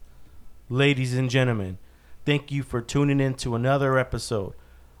Ladies and gentlemen, thank you for tuning in to another episode.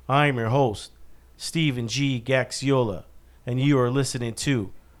 I'm your host, Stephen G. Gaxiola, and you are listening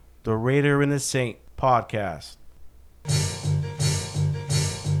to the Raider and the Saint podcast.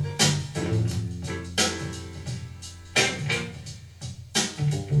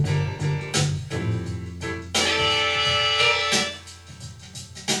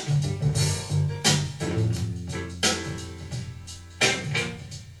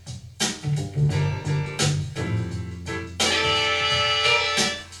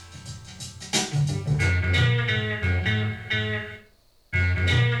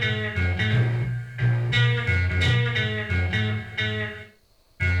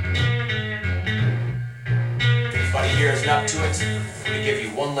 Up to it. I'm gonna give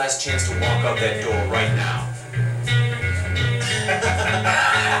you one last chance to walk out that door right now.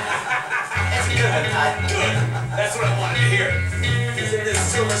 That's good, Todd. Good. That's what I wanted to hear. Because in this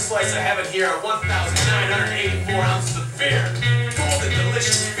silver slice I have it here are 1,984 ounces of beer. Golden,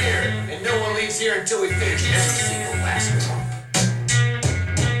 delicious beer. And no one leaves here until we finish every single last one.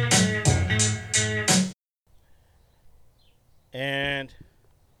 And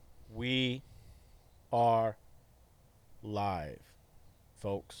we are live,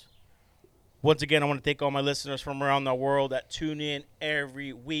 folks. Once again, I want to thank all my listeners from around the world that tune in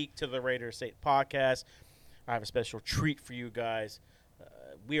every week to the Raider State podcast. I have a special treat for you guys.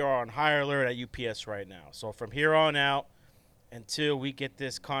 We are on high alert at UPS right now. So from here on out, until we get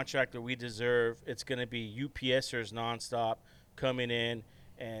this contract that we deserve, it's going to be UPSers nonstop coming in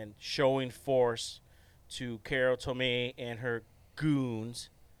and showing force to Carol Tomei and her goons.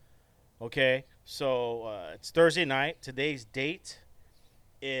 Okay? So it's Thursday night. Today's date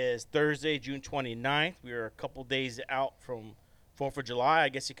is Thursday, June 29th. We are a couple days out from 4th of July. I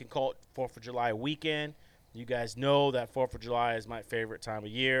guess you can call it 4th of July weekend. You guys know that 4th of July is my favorite time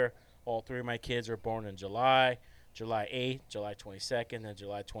of year. All three of my kids are born in July. July 8th, July 22nd, and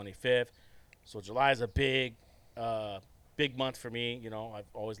July 25th. So July is a big month for me. You know, I've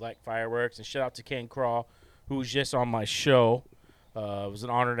always liked fireworks. And shout out to Ken Craw, who was just on my show. It was an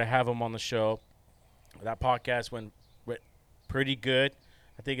honor to have him on the show. That podcast went pretty good.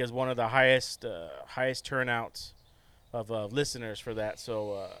 I think it's one of the highest turnouts of listeners for that.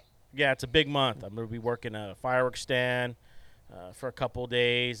 So, yeah, it's a big month. I'm going to be working a fireworks stand for a couple of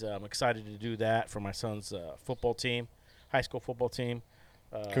days. I'm excited to do that for my son's football team, high school football team.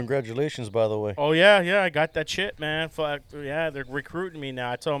 Congratulations, by the way. Oh, yeah, I got that shit, man. Yeah, they're recruiting me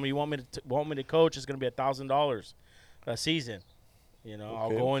now. I told them, you want me to coach, it's going to be $1,000 a season. You know, I'll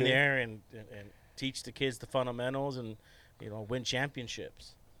go in there and teach the kids the fundamentals and, you know, win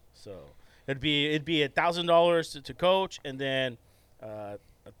championships. So it'd be $1,000 to coach, and then another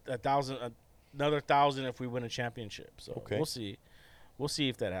 $1,000 if we win a championship. So we'll see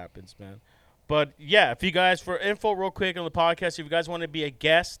if that happens, man. But yeah, if you guys, for info real quick on the podcast, if you guys want to be a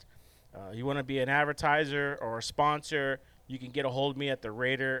guest, you want to be an advertiser or a sponsor, you can get a hold of me at the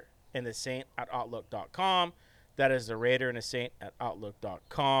Raider and the Saint at Outlook.com. That is the Raider and the Saint at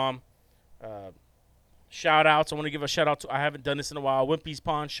Outlook.com. Shout outs. I want to give a shout out to, I haven't done this in a while, Wimpy's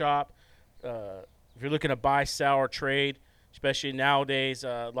Pawn Shop. If you're looking to buy, sell, or trade, especially nowadays,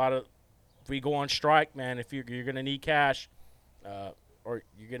 if we go on strike, man, if you're going to need cash or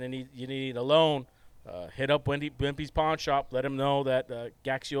you need a loan, hit up Wimpy's Pawn Shop. Let them know that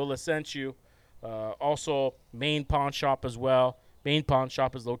Gaxiola sent you. Also, Main Pawn Shop as well. Main Pawn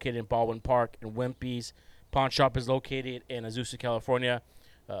Shop is located in Baldwin Park, and Wimpy's Pawn Shop is located in Azusa, California.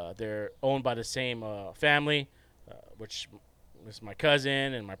 They're owned by the same family, which is my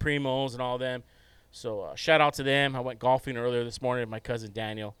cousin and my primos and all of them. So shout out to them. I went golfing earlier this morning with my cousin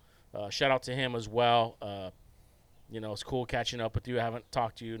Daniel. Shout out to him as well. You know, it's cool catching up with you. I haven't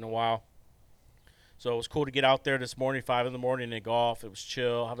talked to you in a while. So it was cool to get out there this morning, 5 in the morning, and golf. It was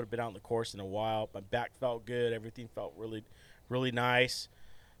chill. I haven't been out on the course in a while. My back felt good. Everything felt really, really nice.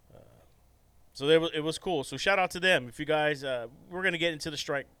 So it was cool. So shout out to them. If you guys, we're going to get into the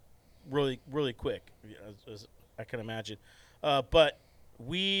strike really, really quick, as I can imagine. But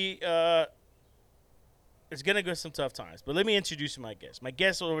it's going to go some tough times. But let me introduce my guest. My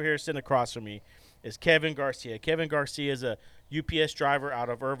guest over here sitting across from me is Keven Garcia. Keven Garcia is a UPS driver out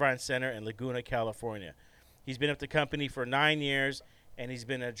of Irvine Center in Laguna, California. He's been with the company for 9 years, and he's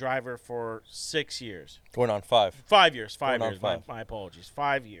been a driver for 6 years. Going on 5. 5 years. 5 Going on years. 5. My apologies.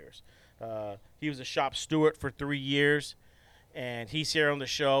 5 years. He was a shop steward for 3 years, and he's here on the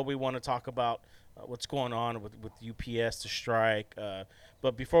show. We want to talk about what's going on with UPS, the strike.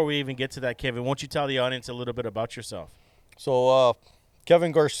 But before we even get to that, Keven, won't you tell the audience a little bit about yourself? So,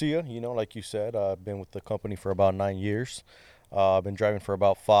 Keven Garcia, you know, like you said, I've been with the company for about 9 years. I've been driving for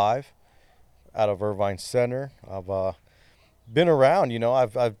about 5. out of Irvine Center. I've been around,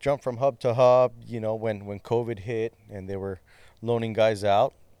 I've jumped from hub to hub, when COVID hit and they were loaning guys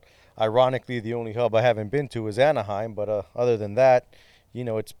out. Ironically, the only hub I haven't been to is Anaheim, but other than that,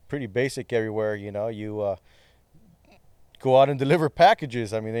 it's pretty basic everywhere. You go out and deliver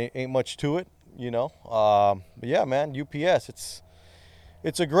packages. I mean, ain't much to it, But yeah, man, UPS,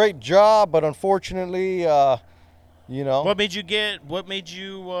 it's a great job, but unfortunately, What made you get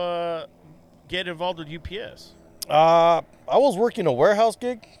involved with UPS? I was working a warehouse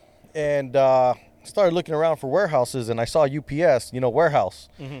gig, and started looking around for warehouses, and I saw UPS, warehouse,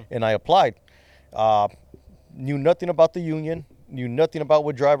 and I applied. Knew nothing about the union, knew nothing about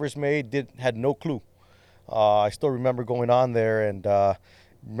what drivers made, had no clue. I still remember going on there, and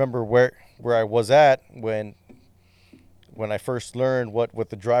remember where I was at when I first learned what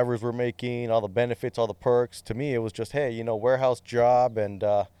the drivers were making, all the benefits, all the perks. To me, it was just, hey, warehouse job, and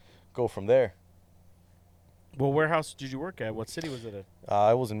go from there. What warehouse did you work at? What city was it in?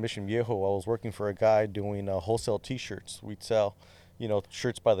 I was in Mission Viejo. I was working for a guy doing wholesale T-shirts. We'd sell,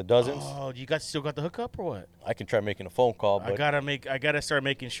 shirts by the dozens. Oh, you still got the hookup or what? I can try making a phone call, but I gotta start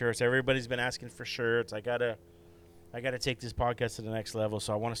making shirts. Everybody's been asking for shirts. I gotta take this podcast to the next level.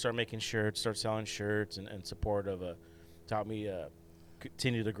 So I want to start making shirts, start selling shirts, and support of taught me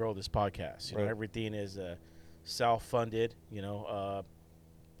continue to grow this podcast. Right. Everything is self-funded.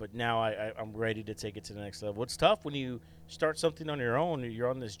 But now I'm ready to take it to the next level. It's tough when you start something on your own. You're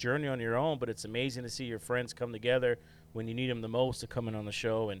on this journey on your own, but it's amazing to see your friends come together when you need them the most to come in on the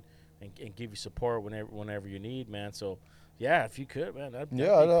show and give you support whenever you need, man. So, yeah, if you could, man, that'd be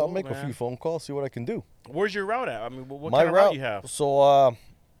I'll cool, make man. a few phone calls, see what I can do. Where's your route at? I mean, what My kind of route you have? So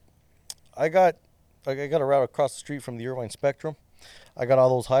I got a route across the street from the Irvine Spectrum. I got all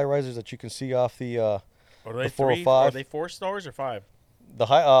those high risers that you can see off the Are they 405. Are they 4 stores or 5? The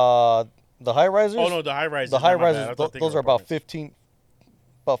high risers. Oh no, the high risers. The high No, my bad. risers. Those are about 15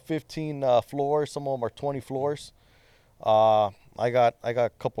 floors. Some of them are 20 floors. I got a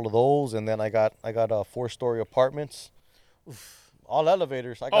couple of those, and then I got 4-story apartments. Oof. All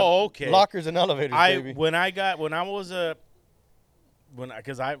elevators. I got okay. Lockers and elevators, baby.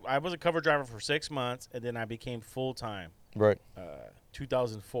 Because I was a cover driver for 6 months, and then I became full time. Right.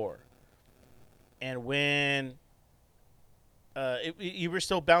 2004. And when you were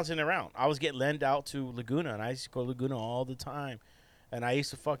still bouncing around, I was getting lent out to Laguna, and I used to go to Laguna all the time. And I used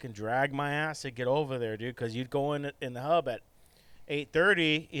to fucking drag my ass to get over there, dude, because you'd go in the hub at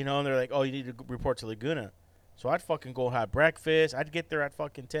 8:30, and they're like, oh, you need to report to Laguna. So I'd fucking go have breakfast. I'd get there at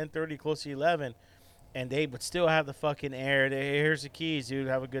fucking 10:30, close to 11, and they would still have the fucking air. Here's the keys, dude.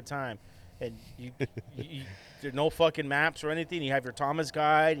 Have a good time. And you there's no fucking maps or anything. You have your Thomas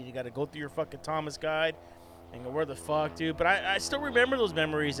guide, and you got to go through your fucking Thomas guide and go, where the fuck, dude? But I still remember those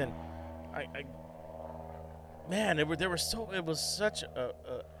memories, and man, it was such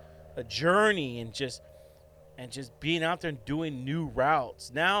a journey, and just being out there and doing new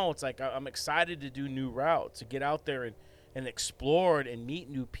routes. Now it's like I'm excited to do new routes, to get out there and explore it and meet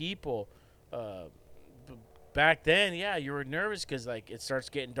new people. Back then, yeah, you were nervous because like it starts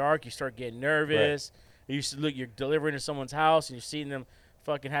getting dark. You start getting nervous. Right. You used to look. You're delivering to someone's house, and you're seeing them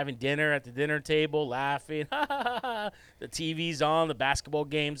fucking having dinner at the dinner table, laughing. The TV's on, the basketball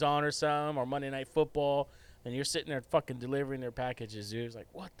game's on or something, or Monday Night Football. And you're sitting there fucking delivering their packages, dude. It's like,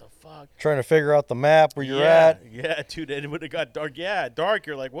 what the fuck? Trying to figure out the map where you're at. Yeah, dude. And when it got dark, dark.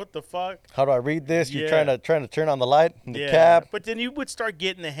 You're like, what the fuck? How do I read this? You're trying to turn on the light in the cab. But then you would start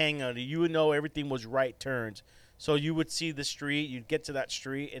getting the hang of it. You would know everything was right turns. So you would see the street. You'd get to that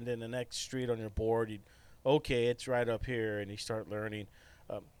street, and then the next street on your board, okay, it's right up here, and you start learning.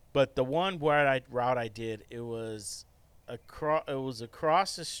 But the one route I did, it was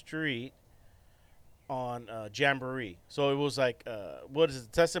across the street on Jamboree. So it was like, what is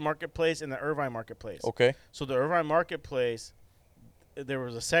it, the Tustin Marketplace and the Irvine Marketplace. Okay. So the Irvine Marketplace, there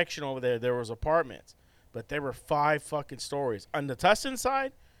was a section over there was apartments, but there were 5 fucking stories. On the Tustin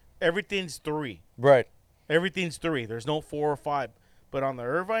side, everything's 3. Right. Everything's 3. There's no 4 or 5. But on the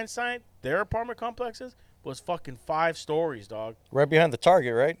Irvine side, their apartment complexes was fucking 5 stories, dog. Right behind the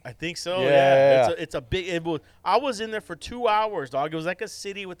Target, right? I think so. Yeah. It's a big. I was in there for 2 hours, dog. It was like a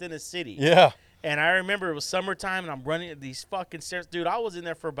city within a city. Yeah. And I remember it was summertime, and I'm running these fucking stairs. Dude, I was in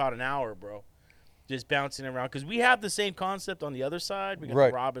there for about an hour, bro, just bouncing around. Because we have the same concept on the other side. We got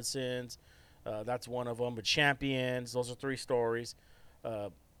the Robinsons. That's one of them. But Champions, those are 3 stories.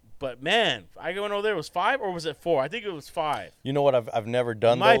 But, man, I went over there. It was 5 or was it 4? I think it was 5. You know what? I've never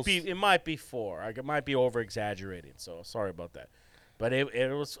done those. It might be 4. I might be over-exaggerating, so sorry about that. But it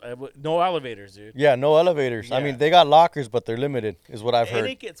was no elevators, dude. Yeah, no elevators. Yeah. I mean, they got lockers, but they're limited, is what I've heard. And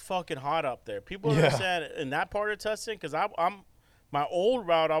it gets fucking hot up there. People understand in that part of Tustin, because I'm my old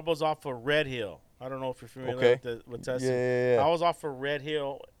route, I was off of Red Hill. I don't know if you're familiar with Tustin. Yeah. I was off of Red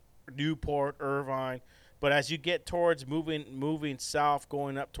Hill, Newport, Irvine. But as you get towards moving south,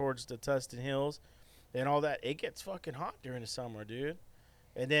 going up towards the Tustin Hills and all that, it gets fucking hot during the summer, dude.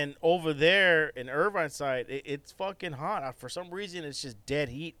 And then over there in Irvine side, it's fucking hot. For some reason, it's just dead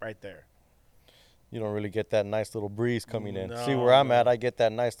heat right there. You don't really get that nice little breeze coming in. No, See, where I'm at, I get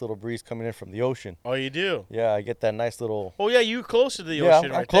that nice little breeze coming in from the ocean. Oh, you do? Yeah, I get that nice little... Oh, yeah, you're closer to the yeah,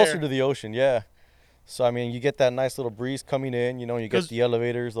 ocean I'm closer to the ocean, yeah. So, I mean, you get that nice little breeze coming in. You know, you get the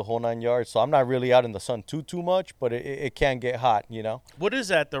elevators, the whole 9 yards. So, I'm not really out in the sun too much, but it can get hot, you know. What is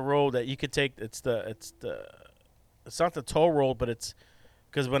that, the road that you could take? It's not the toll road, but it's...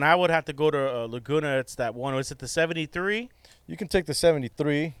 Because when I would have to go to Laguna, it's that one. Is it the 73? You can take the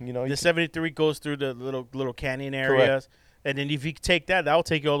 73. You know, the 73 goes through the little canyon areas. Correct. And then if you take that'll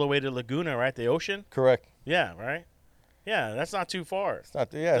take you all the way to Laguna, right? The ocean? Correct. Yeah, right? Yeah, that's not too far. It's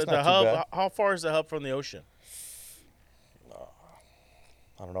not, it's not hub, too bad. How far is the hub from the ocean?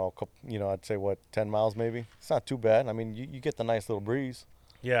 I don't know, I'd say, 10 miles maybe? It's not too bad. I mean, you get the nice little breeze.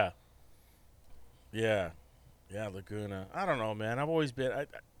 Yeah. Yeah. Yeah, Laguna. I don't know, man. I've always been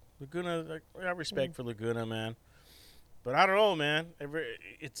Laguna. I have respect for Laguna, man. But I don't know, man.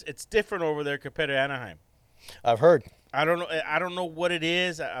 It's different over there compared to Anaheim. I've heard. I don't know. I don't know what it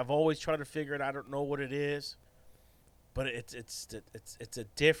is. I've always tried to figure it. I don't know what it is. But it's a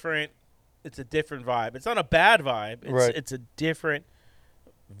different vibe. It's not a bad vibe. It's a different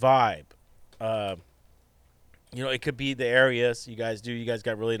vibe. It could be the areas you guys do. You guys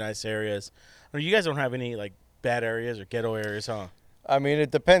got really nice areas. I mean, you guys don't have any like bad areas or ghetto areas, huh? I mean,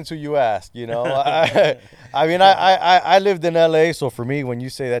 it depends who you ask, you know. I lived in L.A., so for me, when you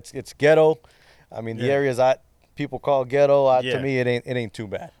say it's ghetto, I mean, the areas people call ghetto, to me, it ain't too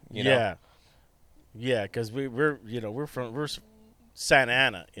bad, you know. Yeah, because we're Santa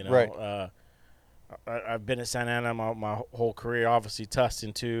Ana, you know. Right. I've been in Santa Ana my whole career, obviously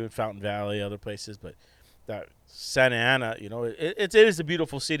Tustin too, Fountain Valley, other places, but that Santa Ana, it is a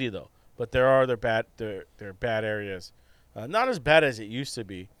beautiful city though. But there are their bad areas, not as bad as it used to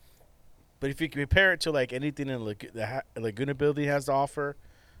be. But if you compare it to like anything in the Laguna building has to offer,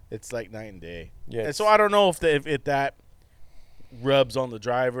 it's like night and day. Yeah. And so I don't know if that rubs on the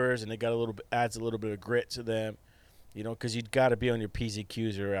drivers and adds a little bit of grit to them, because you've got to be on your P's and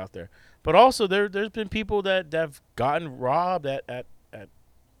Q's that are out there. But also there's been people that have gotten robbed at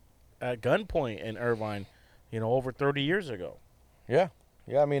gunpoint in Irvine, over 30 years ago. Yeah.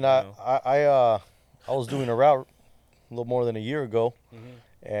 Yeah, I mean, I was doing a route a little more than a year ago,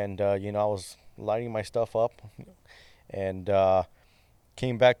 and I was lighting my stuff up, and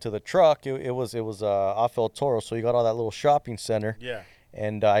came back to the truck. It was off El Toro, so you got all that little shopping center. Yeah.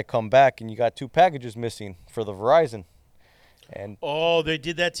 And I come back, and you got 2 packages missing for the Verizon. And they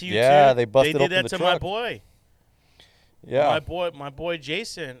did that to you too? Yeah, they busted open the truck. They did that to my boy. Yeah. My boy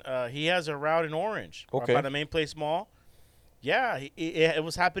Jason, he has a route in Orange. Okay. By the Main Place Mall. Yeah, it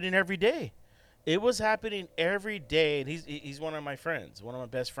was happening every day. It was happening every day, and he's one of my friends, one of my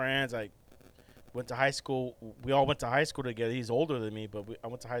best friends. I went to high school. We all went to high school together. He's older than me, but I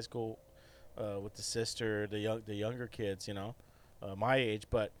went to high school with the sister, the younger kids, my age.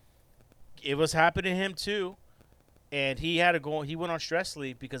 But it was happening to him too, and he had to go. He went on stress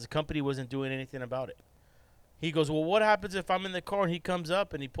leave because the company wasn't doing anything about it. He goes, well, what happens if I'm in the car and he comes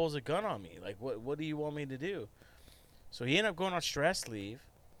up and he pulls a gun on me? Like, what do you want me to do? So he ended up going on stress leave.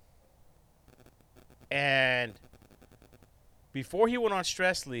 And before he went on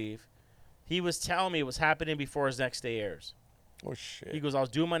stress leave, he was telling me it was happening before his next day airs. Oh, shit. He goes, I was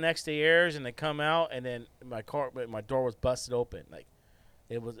doing my next day airs, and they come out, and then my door was busted open. Like,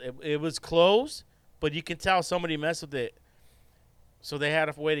 it was closed, but you can tell somebody messed with it. So they had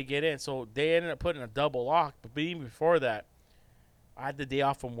a way to get in. So they ended up putting a double lock. But even before that, I had the day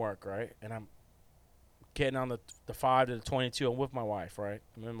off from work, right? And I'm getting on the 5 to the 22. I'm with my wife, right?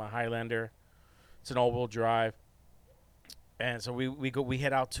 I'm in my Highlander. It's an all-wheel drive. And so we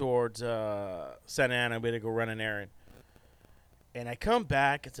head out towards Santa Ana. We had to go run an errand. And I come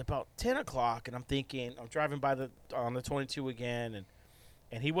back. It's about 10 o'clock, and I'm thinking, I'm driving on the 22 again,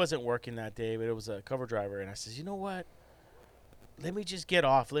 and he wasn't working that day, but it was a cover driver. And I says, you know what? Let me just get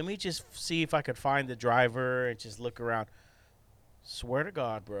off. Let me just see if I could find the driver and just look around. Swear to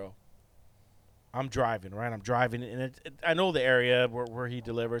God, bro. I'm driving, right? I'm driving, and I know the area where he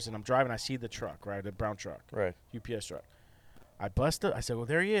delivers, and I'm driving. I see the truck, right? The brown truck. Right. UPS truck. I said, well,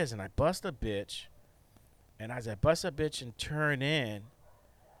 there he is, and I bust a bitch, And as I bust a bitch and turn in,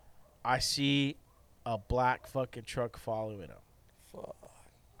 I see a black fucking truck following him. Fuck.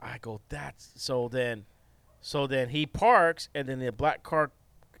 I go, that's so then he parks, and then the black car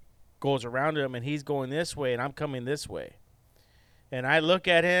goes around him, and he's going this way, and I'm coming this way. And I look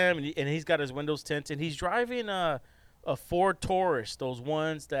at him, and he's got his windows tinted. He's driving a Ford Taurus, those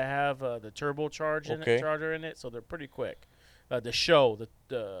ones that have the turbocharger in it, so they're pretty quick.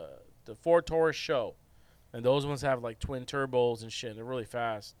 The Ford Taurus show, and those ones have like twin turbos and shit. They're really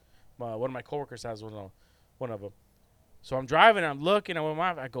fast. One of my coworkers has one of them. So I'm driving, I'm looking,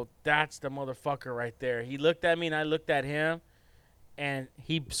 I go, that's the motherfucker right there. He looked at me, and I looked at him, and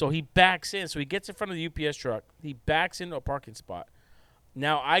he backs in. So he gets in front of the UPS truck. He backs into a parking spot.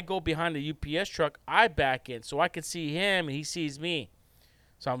 Now I go behind the UPS truck. I back in so I can see him, and he sees me.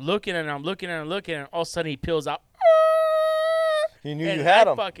 So I'm looking, and all of a sudden he peels out. He knew you had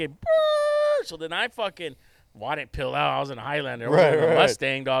him. So then I fucking, I didn't peel out. I was in a Highlander. Right.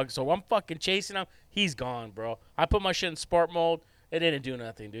 Mustang, dog. So I'm fucking chasing him. He's gone, bro. I put my shit in sport mode. It didn't do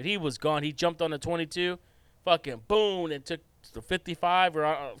nothing, dude. He was gone. He jumped on the 22. Fucking boom, and took the 55.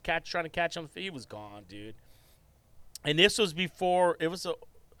 Or trying to catch him. He was gone, dude. And this was before,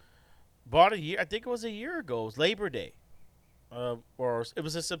 about a year, I think it was a year ago. It was Labor Day. Or it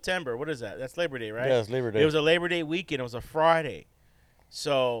was in September. What is that? That's Labor Day, right? Yeah, it's Labor Day. It was a Labor Day weekend. It was a Friday.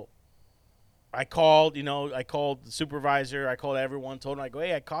 So I called the supervisor. I called everyone, told him, I go,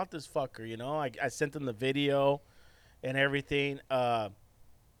 hey, I caught this fucker, I sent them the video and everything. And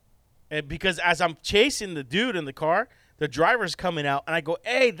because as I'm chasing the dude in the car, the driver's coming out, and I go,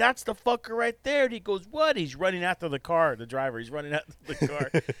 hey, that's the fucker right there. And he goes, what? He's running after the car, the driver. He's running after the car.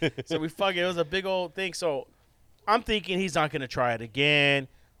 So it was a big old thing. So I'm thinking he's not going to try it again.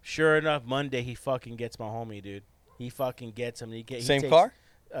 Sure enough, Monday he fucking gets my homie, dude. He fucking gets him. Same car?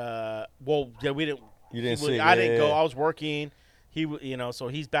 Well, yeah, we didn't. You didn't see. I didn't go. I was working. So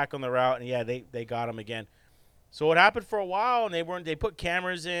he's back on the route, and yeah, they got him again. So it happened for a while, and they put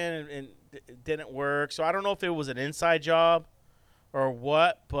cameras in, and it didn't work. So I don't know if it was an inside job or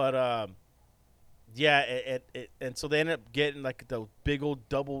what, but yeah, and so they ended up getting like the big old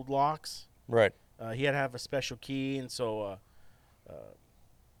double locks. Right. He had to have a special key, and so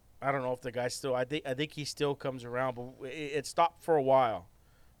I don't know if the guy still. I think he still comes around, but it stopped for a while.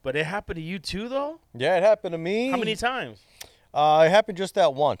 But it happened to you too, though? Yeah, it happened to me. How many times? It happened just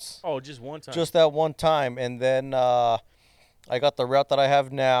that once. Oh, just one time. Just that one time, and then I got the route that I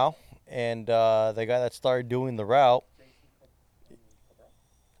have now, and the guy that started doing the route.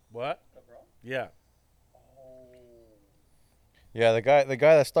 What? Yeah. Yeah, the guy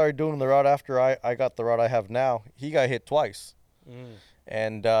that started doing the route after I got the route I have now, he got hit twice.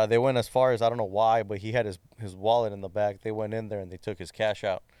 And they went as far as, I don't know why, but he had his wallet in the back. They went in there and they took his cash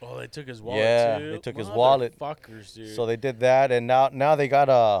out. Oh, they took his wallet too? Yeah, they took his wallet. Fuckers, dude. So they did that, and now they got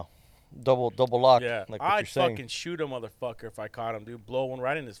a double lock. Yeah, like I'd fucking shoot a motherfucker if I caught him, dude. Blow one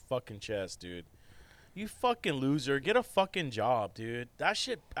right in his fucking chest, dude. You fucking loser. Get a fucking job, dude. That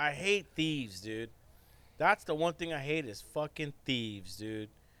shit, I hate thieves, dude. That's the one thing I hate is fucking thieves, dude.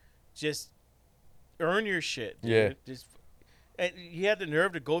 Just earn your shit, dude. Yeah. And he had the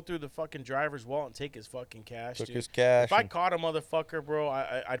nerve to go through the fucking driver's wallet and take his fucking cash, Took dude. his cash. If I caught a motherfucker, bro,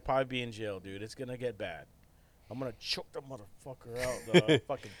 I'd probably be in jail, dude. It's going to get bad. I'm going to choke the motherfucker out, dog.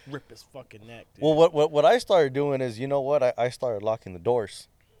 Fucking rip his fucking neck, dude. Well, what I started doing is, you know what? I started locking the doors.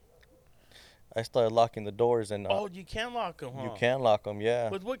 I started locking the doors. And oh, you can lock them, huh? You can lock them, yeah.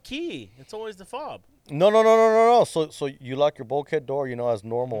 With what key? It's always the fob. No. So you lock your bulkhead door, as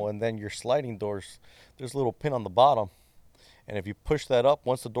normal, and then your sliding doors, there's a little pin on the bottom. And if you push that up,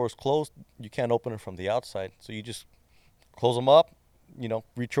 once the door's closed, you can't open it from the outside. So you just close them up,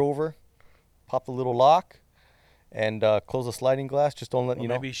 reach over, pop the little lock, and close the sliding glass. Just don't let,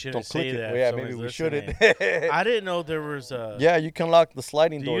 maybe you shouldn't don't click say it. that. Well, yeah, maybe we shouldn't. I didn't know there was a... Yeah, you can lock the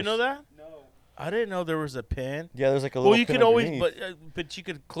sliding doors. Do you know that? No. I didn't know there was a pin. Yeah, there's like a little pin. Well, you could always... underneath. But you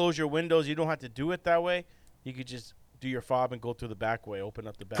could close your windows. You don't have to do it that way. You could just do your fob and go through the back way, open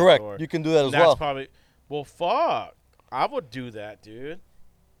up the back Correct. door. You can do that as That's well. Probably... Well, fuck. I would do that, dude.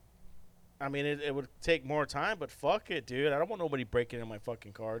 I mean, it would take more time, but fuck it, dude. I don't want nobody breaking in my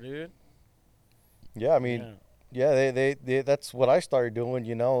fucking car, dude. Yeah, I mean, yeah, they that's what I started doing,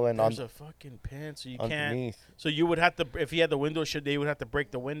 and there's a fucking pin, so you underneath. can't. So you would have to, if you had the window shut, they would have to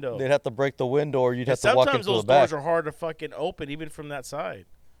break the window. They'd have to break the window, or you'd have to walk into the back. Sometimes those doors are hard to fucking open, even from that side.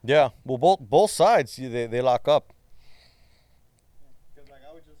 Yeah, well, both sides, they lock up. Because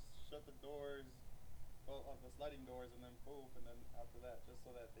I would just shut the doors, the sliding doors, and then poof, and then after that, just so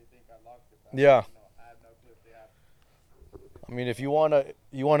that they think I locked it. Yeah. I have no clue if they have. I mean, if you wanna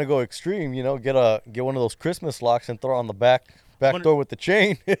go extreme, you know, get one of those Christmas locks and throw it on the back door with the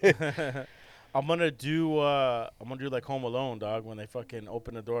chain. I'm gonna do like Home Alone, dog. When they fucking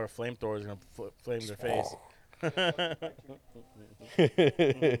open the door, flamethrowers gonna flame their face.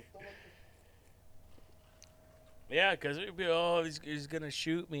 Yeah, because it'd be, he's gonna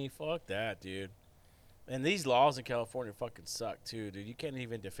shoot me. Fuck that, dude. And these laws in California fucking suck too, dude. You can't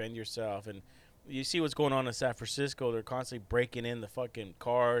even defend yourself. And you see what's going on in San Francisco. They're constantly breaking in the fucking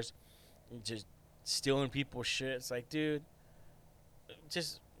cars, and just stealing people's shit. It's like, dude,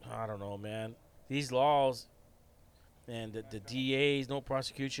 just I don't know, man. These laws and the DAs, no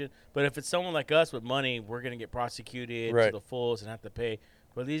prosecution. But if it's someone like us with money, we're gonna get prosecuted to the fullest and have to pay.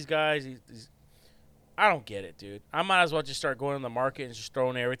 But these guys, I don't get it, dude. I might as well just start going in the market and just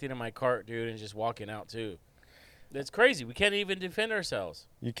throwing everything in my cart, dude, and just walking out too. It's crazy. We can't even defend ourselves.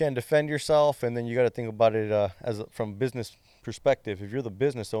 You can't defend yourself, and then you got to think about it from a business perspective. If you're the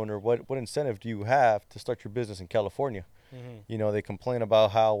business owner, what incentive do you have to start your business in California? Mm-hmm. You know, they complain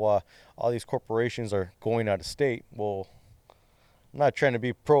about how all these corporations are going out of state. Well, I'm not trying to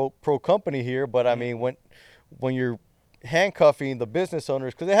be pro company here, but I mean, when you're handcuffing the business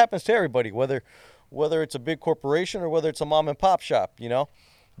owners, because it happens to everybody, whether it's a big corporation or whether it's a mom and pop shop, you know,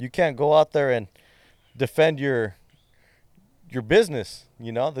 you can't go out there and defend your business.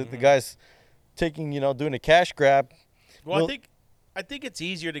 You know, the guy's taking, doing a cash grab. Well, I think it's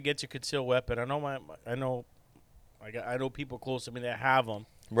easier to get your concealed weapon. I know people close to me that have them.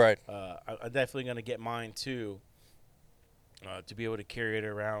 Right. I'm definitely gonna get mine too. To be able to carry it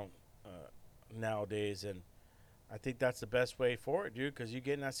around nowadays, and I think that's the best way for it, dude. Because you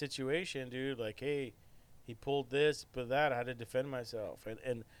get in that situation, dude. Like, hey, he pulled this, but that I had to defend myself,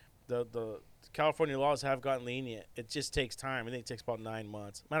 and the California laws have gotten lenient. It just takes time. I think it takes about 9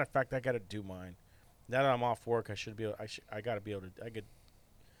 months. Matter of fact, I got to do mine. Now that I'm off work, I got to be able to. I could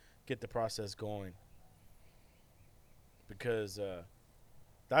get the process going. Because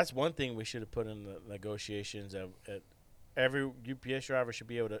that's one thing we should have put in the negotiations. At every UPS driver should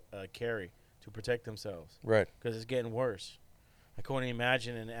be able to carry to protect themselves. Right. Because it's getting worse. I couldn't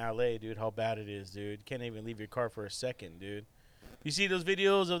imagine in LA, dude, how bad it is, dude. You can't even leave your car for a second, dude. You see those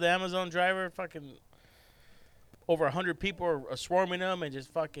videos of the Amazon driver fucking over 100 people are swarming him and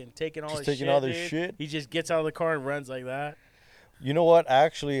just fucking taking all their shit. He just gets out of the car and runs like that. You know what?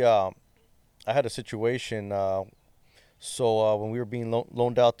 Actually, I had a situation. So when we were being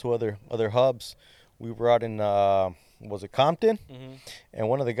loaned out to other hubs, we were out in was it Compton? Mm-hmm. And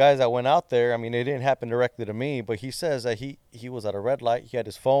one of the guys that went out there, I mean, it didn't happen directly to me, but he says that he was at a red light. He had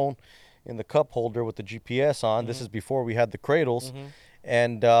his phone in the cup holder with the GPS on. Mm-hmm. This is before we had the cradles. Mm-hmm.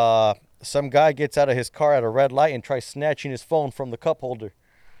 And some guy gets out of his car at a red light and tries snatching his phone from the cup holder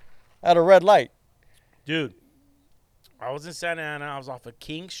at a red light. Dude, I was in Santa Ana. I was off of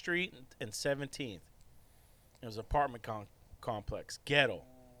King Street and 17th. It was an apartment complex. Ghetto.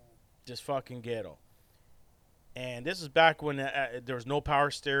 Just fucking ghetto. And this was back when there was no power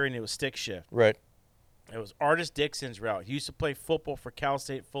steering. It was stick shift. Right. It was Artis Dixon's route. He used to play football for Cal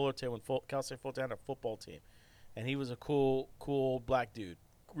State Fullerton when Cal State Fullerton had a football team. And he was a cool black dude.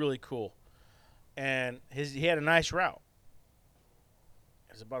 Really cool. And he had a nice route.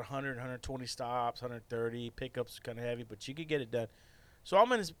 It was about 100, 120 stops, 130. Pickups kind of heavy, but you could get it done. So I'm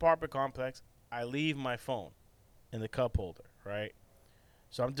in this apartment complex. I leave my phone in the cup holder, right?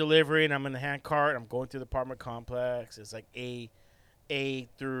 So I'm delivering. I'm in the hand cart. I'm going through the apartment complex. It's like A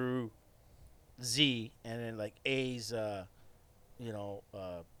through Z, and then like A's, 1,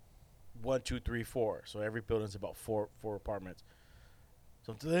 2, 3, 4. So every building's about four apartments.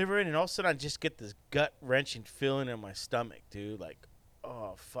 So I'm delivering, and all of a sudden I just get this gut-wrenching feeling in my stomach, dude. Like,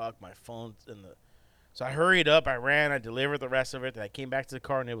 oh, fuck, my phone's in the... So I hurried up. I ran. I delivered the rest of it. Then I came back to the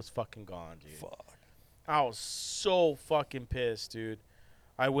car, and it was fucking gone, dude. Fuck. I was so fucking pissed, dude.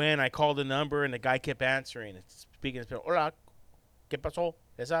 I went, I called the number, and the guy kept answering. Speaking Spanish, hola, ¿qué pasó?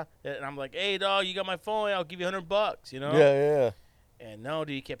 Esa? And I'm like, hey, dog, you got my phone? I'll give you $100, you know? Yeah. And no,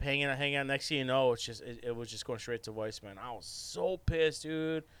 dude, he kept hanging out. Next thing you know, it was just going straight to voicemail. I was so pissed,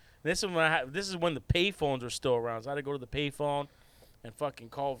 dude. And this is when the payphones were still around. So I had to go to the payphone and fucking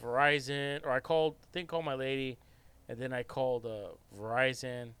call Verizon. Or I called my lady, and then I called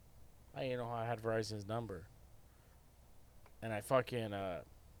Verizon. I didn't know how I had Verizon's number. And I fucking,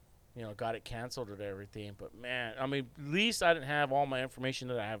 got it canceled and everything. But, man, I mean, at least I didn't have all my information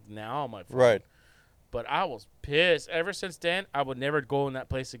that I have now on my phone. Right. But I was pissed. Ever since then, I would never go in that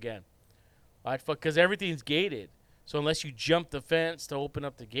place again. Because everything's gated. So unless you jump the fence to open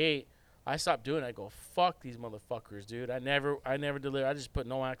up the gate, I stopped doing it. I go, fuck these motherfuckers, dude. I never delivered. I just put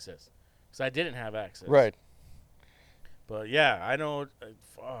no access. Because I didn't have access. Right. But yeah, I know.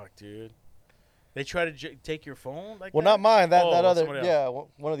 Fuck, dude. They try to take your phone like Well, that? not mine. That Oh, that other, somebody else. yeah,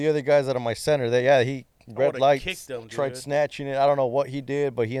 one of the other guys out of my center. He red would've lights, kicked him, tried dude. snatching it. I don't know what he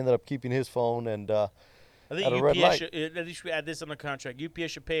did, but he ended up keeping his phone and I at think a red UPS light. should, at least we add this on the contract.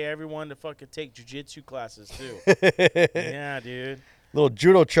 UPS should pay everyone to fucking take jiu-jitsu classes too. Yeah, dude. Little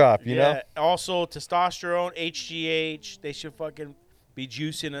judo chop, you know. Also, testosterone, HGH. They should fucking be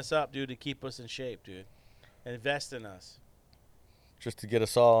juicing us up, dude, to keep us in shape, dude. Invest in us. Just to get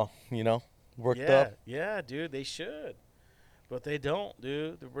us all, worked up. Yeah, dude. They should, but they don't,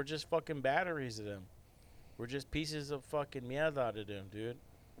 dude. We're just fucking batteries to them. We're just pieces of fucking mierda to them, dude.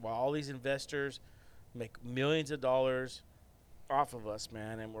 While all these investors make millions of dollars off of us,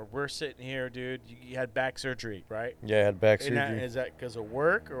 man, and we're sitting here, dude. You had back surgery, right? Yeah, I had back surgery. Is that because of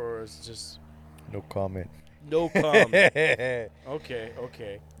work or is it just No comment. no comment?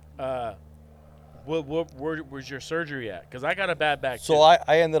 Okay. Where was your surgery at? Because I got a bad back. So too.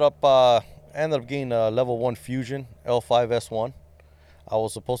 I ended up getting a level 1 fusion L5S1. I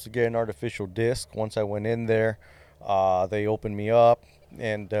was supposed to get an artificial disc. Once I went in there, they opened me up,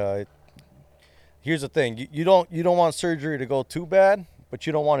 and here's the thing: you don't want surgery to go too bad, but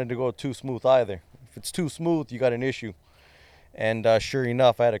you don't want it to go too smooth either. If it's too smooth, you got an issue. And sure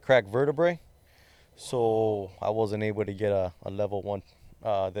enough, I had a cracked vertebrae, so I wasn't able to get a level 1.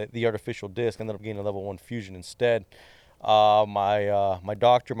 The artificial disc. Ended up getting a level 1 fusion instead. My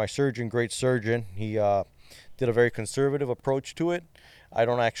doctor, my surgeon, great surgeon, he did a very conservative approach to it. I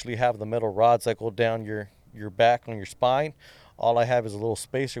don't actually have the metal rods that go down your back on your spine. All I have is a little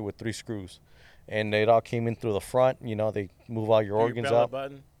spacer with 3 screws, and it all came in through the front. They move all your organs belly out.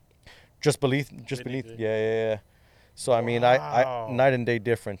 button? Just beneath. Yeah. So I mean, I night and day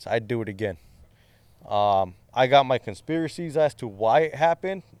difference. I'd do it again. I got my conspiracies as to why it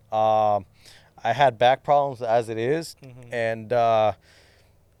happened. I had back problems as it is, and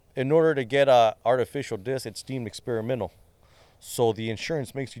in order to get a artificial disc, it's deemed experimental. So the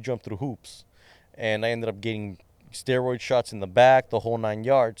insurance makes you jump through hoops, and I ended up getting steroid shots in the back, the whole 9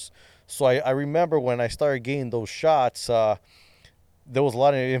 yards. So I remember when I started getting those shots, there was a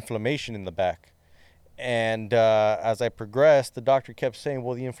lot of inflammation in the back, and as I progressed, the doctor kept saying,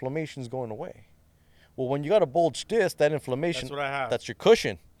 "Well, the inflammation's going away." Well, when you got a bulged disc, that inflammation, That's what I have. that's your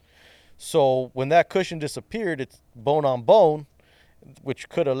cushion. So when that cushion disappeared, it's bone on bone, which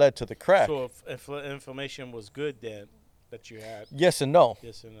could have led to the crack. So if inflammation was good then that you had. Yes and no.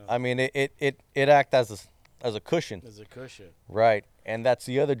 Yes and no. I mean, it acts as a cushion. As a cushion. Right. And that's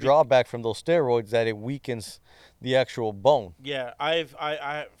the other drawback from those steroids, that it weakens the actual bone. Yeah, I've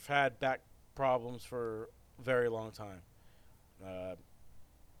had back problems for a very long time.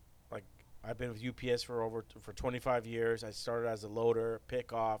 I've been with UPS for 25 years. I started as a loader,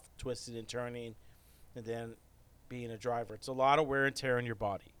 pick off, twisting and turning, and then being a driver. It's a lot of wear and tear on your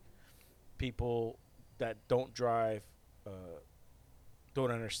body. People that don't drive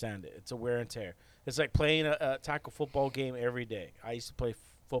don't understand it. It's a wear and tear. It's like playing a tackle football game every day. I used to play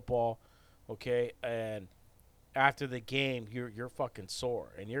football, okay, and after the game, you're fucking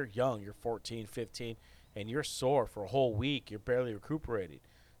sore, and you're young. You're 14, 15, and you're sore for a whole week. You're barely recuperating.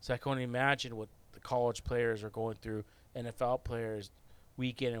 So I can only imagine what the college players are going through, NFL players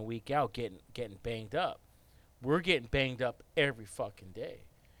week in and week out getting banged up. We're getting banged up every fucking day.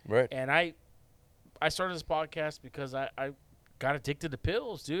 Right. And I started this podcast because I got addicted to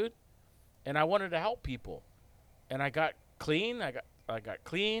pills, dude. And I wanted to help people. And I got clean. I got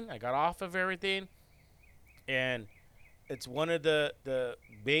clean. I got off of everything. And it's one of the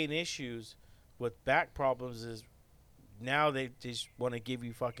main issues with back problems is now they just want to give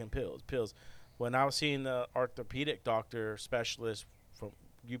you fucking pills. When I was seeing the orthopedic doctor specialist from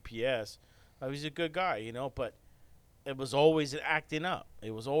UPS, he was a good guy, but it was always acting up.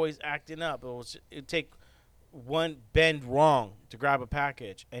 It'd take one bend wrong to grab a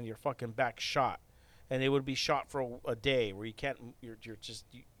package and your fucking back shot. And it would be shot for a day where you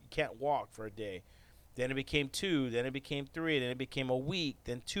can't walk for a day. Then it became 2, then it became 3, then it became a week,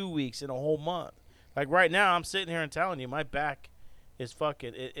 then 2 weeks, and a whole month. Like right now, I'm sitting here and telling you, my back is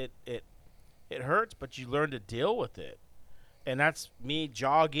fucking it hurts, but you learn to deal with it, and that's me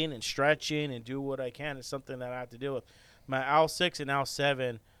jogging and stretching and do what I can. It's something that I have to deal with. My L6 and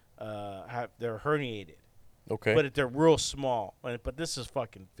L7 they're herniated, Okay. but they're real small. But this is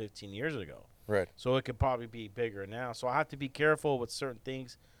fucking 15 years ago, Right. so it could probably be bigger now. So I have to be careful with certain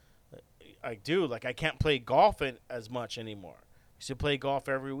things I do. Like I can't play golf as much anymore. I used to play golf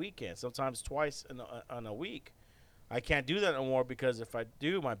every weekend, sometimes twice on a week. I can't do that no more because if I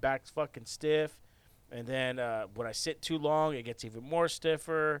do, my back's fucking stiff. And then when I sit too long, it gets even more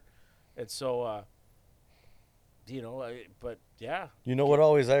stiffer. And so, but yeah. You know what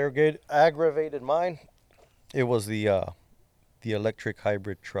always aggravated mine? It was the electric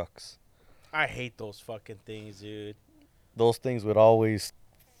hybrid trucks. I hate those fucking things, dude. Those things would always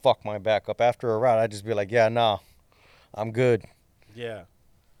fuck my back up. After a route, I'd just be like, yeah, nah, I'm good. Yeah.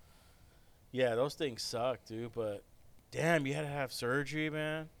 Yeah, those things suck, dude. But damn, you had to have surgery,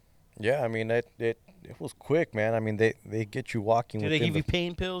 man. Yeah, I mean, it was quick, man. I mean, they get you walking. Do they give you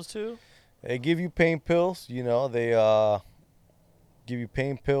pain pills, too? They give you pain pills. You know, they give you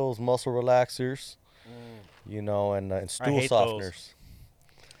pain pills, muscle relaxers, you know, and stool softeners. Those.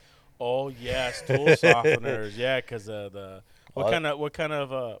 Oh, yeah, stool softeners. Yeah, because what kind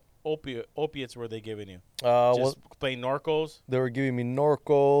of opiates were they giving you? Just plain Norcos? They were giving me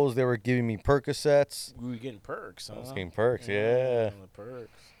Norcos. They were giving me Percocets. We were getting perks, huh? I was getting perks, yeah. The perks.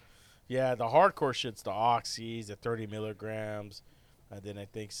 Yeah, the hardcore shit's the oxys, the 30 milligrams. And then I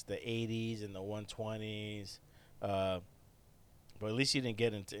think it's the 80s and the 120s. But at least you didn't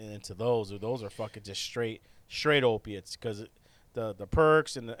get into those. Those are fucking just straight opiates. Because the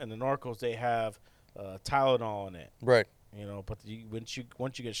perks and the Norcos, they have Tylenol in it. Right. You know, but once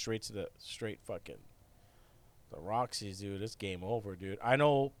you get straight to the fucking the Roxy's, dude, it's game over, dude. I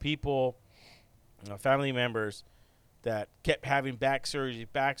know people, family members, that kept having back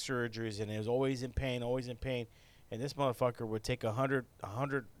surgeries, and it was always in pain. And this motherfucker would take 100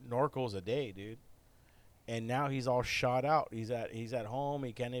 Norcos a day, dude. And now he's all shot out. He's at home.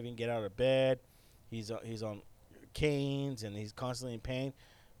 He can't even get out of bed. He's on canes, and he's constantly in pain.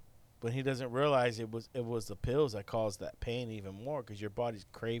 But he doesn't realize it was the pills that caused that pain even more, because your body's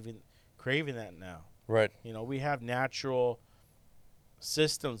craving that now. Right. You know, we have natural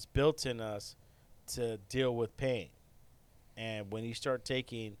systems built in us to deal with pain. And when you start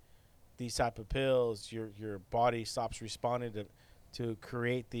taking these type of pills, your body stops responding to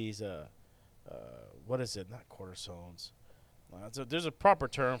create these what is it? Not cortisones. So there's a proper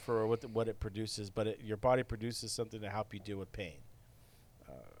term for what it produces, but your body produces something to help you deal with pain.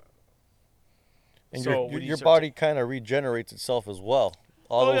 And so your body kind of regenerates itself as well.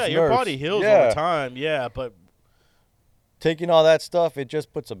 Your body heals over time. Yeah, but taking all that stuff, it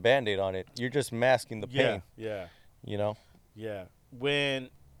just puts a Band-Aid on it. You're just masking the pain. Yeah. You know. Yeah.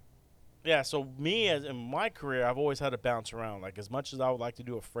 So me, as in my career, I've always had to bounce around. Like, as much as I would like to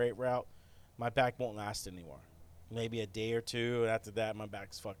do a freight route, my back won't last anymore. Maybe a day or two, and after that, my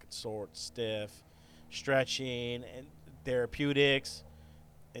back's fucking sore, stiff. Stretching and therapeutics,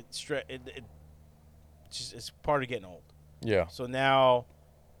 it's part of getting old. Yeah. So now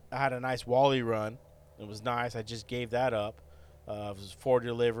I had a nice Wally run. It was nice. I just gave that up. It was 4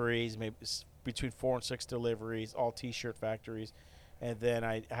 deliveries, maybe between 4 and 6 deliveries, all T-shirt factories. And then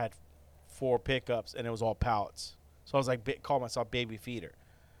I had 4 pickups, and it was all pallets. So I was like, call myself baby feeder.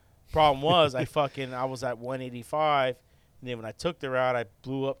 Problem was, I was at 185, and then when I took the route, I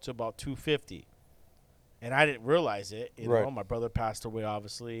blew up to about 250. And I didn't realize it. You know, my brother passed away,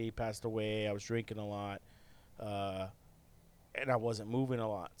 obviously. He passed away. I was drinking a lot. And I wasn't moving a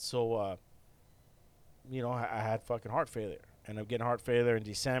lot. So, I had fucking heart failure. And I'm getting heart failure in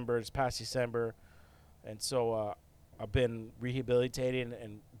December. It's past December. And so I've been rehabilitating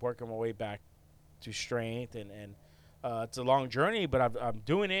and working my way back to strength. And it's a long journey, but I'm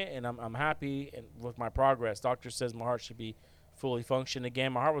doing it, and I'm happy with my progress. Doctor says my heart should be fully function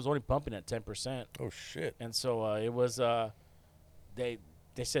again. My heart was only pumping at 10%. Oh shit! And so it was. They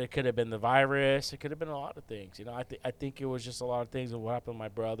said it could have been the virus. It could have been a lot of things. You know, I think it was just a lot of things. What happened to my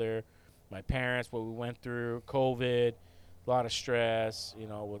brother, my parents, what we went through, COVID, a lot of stress. You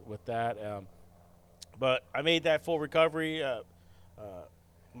know, with that. But I made that full recovery.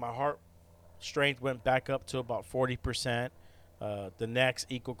 My heart strength went back up to about 40%. The next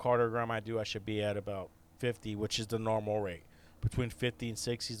echocardiogram I do, I should be at about 50, which is the normal rate. Between 50 and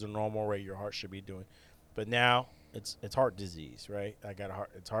 60 is the normal rate your heart should be doing. But now it's heart disease, right?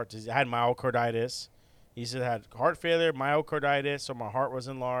 It's heart disease. I had myocarditis. He said I had heart failure, myocarditis, so my heart was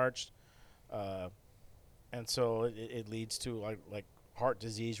enlarged. And so it leads to like heart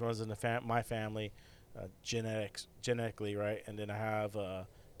disease runs in my family, genetically, right? And then I have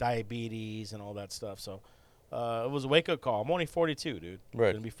diabetes and all that stuff. So it was a wake-up call. I'm only 42, dude. Right.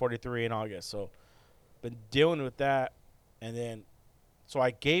 I'm going to be 43 in August. So been dealing with that. And then, so I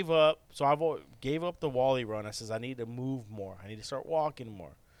gave up. So I gave up the Wally run. I says, I need to move more. I need to start walking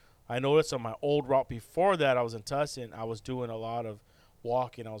more. I noticed on my old route before that, I was in Tustin, I was doing a lot of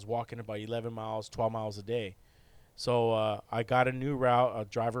walking. I was walking about 11 miles, 12 miles a day. So I got a new route. A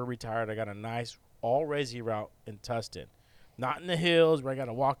driver retired. I got a nice all-resi route in Tustin. Not in the hills where I got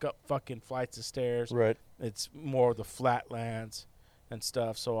to walk up fucking flights of stairs. Right. It's more of the flatlands. and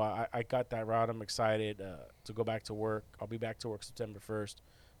stuff. So I got that route. I'm excited to go back to work. I'll be back to work September 1st.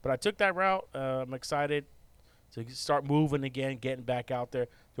 But I took that route. I'm excited to start moving again, getting back out there.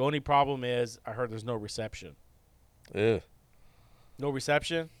 The only problem is I heard there's no reception. Ugh. No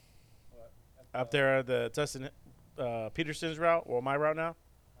reception up there at the Tustin Peterson's route, or my route now?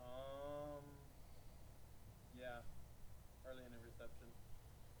 Yeah. Hardly any reception.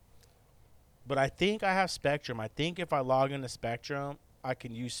 But I think I have Spectrum. I think if I log into Spectrum, I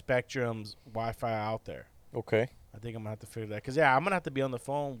can use Spectrum's Wi-Fi out there. Okay. I think I'm going to have to figure that. Because, yeah, I'm going to have to be on the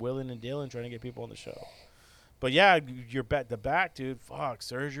phone willing and dealing trying to get people on the show. But, yeah, your back, dude, fuck,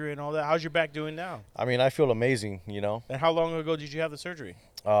 surgery and all that. How's your back doing now? I mean, I feel amazing, you know. And how long ago did you have the surgery?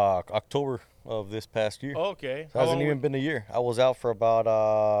 October of this past year. Oh, okay. So it hasn't even been a year. I was out for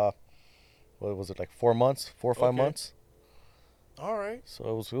about, what was it, like 4 months, 4 or 5 months. All right.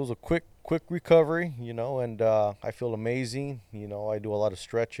 So it was a quick recovery, you know, and I feel amazing. You know, I do a lot of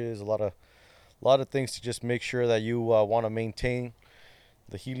stretches, a lot of things to just make sure that you want to maintain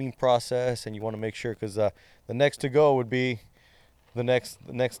the healing process, and you want to make sure, because the next to go would be the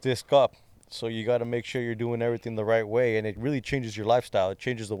next disc up. So you got to make sure you're doing everything the right way, and it really changes your lifestyle. It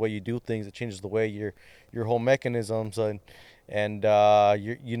changes the way you do things. It changes the way your whole mechanisms, and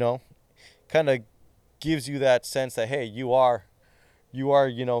you know, kind of gives you that sense that, hey, you are,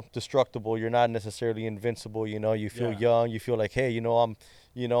 you know, destructible. You're not necessarily invincible. You know, you feel young. You feel like, hey, you know, I'm,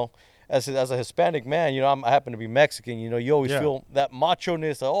 you know, as a Hispanic man, you know, I happen to be Mexican. You know, you always feel that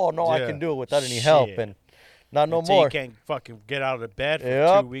macho-ness. Of, oh no, I can do it without any help, and not no more. You can't fucking get out of bed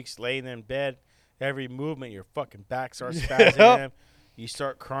for 2 weeks, laying in bed. Every movement, your fucking back starts spazzing. You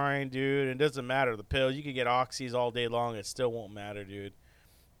start crying, dude. It doesn't matter. The pill, you can get oxys all day long. It still won't matter, dude.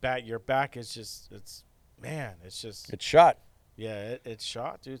 Your back is just, it's shot. Yeah, it's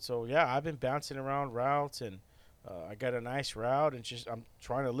shot, dude. So, yeah, I've been bouncing around routes, and I got a nice route, and just I'm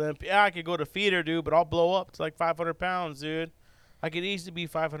trying to limp. Yeah, I could go to feeder, dude, but I'll blow up to like 500 pounds, dude. I could easily be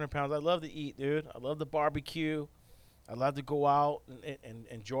 500 pounds. I love to eat, dude. I love the barbecue. I love to go out and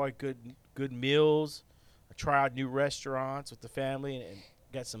enjoy good meals. I try out new restaurants with the family and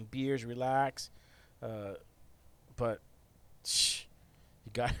get some beers, relax. But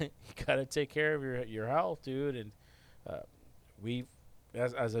you gotta take care of your health, dude. And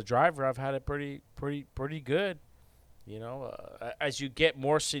as a driver, I've had it pretty good. You know, as you get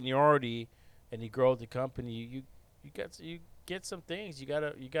more seniority and you grow the company, you get some things. You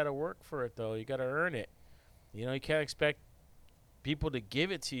gotta work for it, though. You gotta earn it. You know, you can't expect people to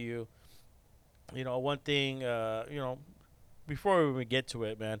give it to you. You know, one thing, you know, before we even get to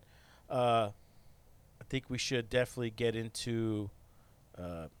it, man, I think we should definitely get into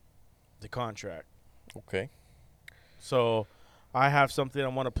the contract. Okay. So I have something I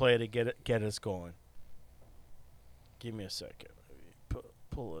want to play to get us going. Give me a second. Let me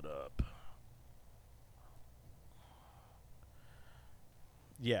pull it up.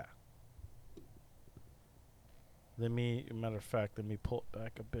 Yeah. Matter of fact, let me pull it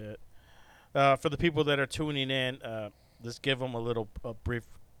back a bit. For the people that are tuning in, let's give them a brief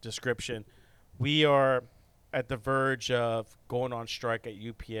description. We are at the verge of going on strike at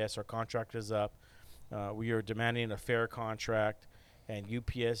UPS. Our contract is up. We are demanding a fair contract, and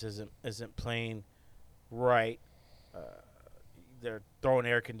UPS isn't playing right. They're throwing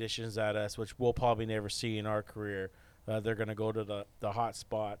air conditions at us, which we'll probably never see in our career. They're going to go to the hot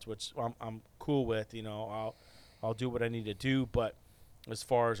spots, which I'm cool with. You know, I'll do what I need to do. But as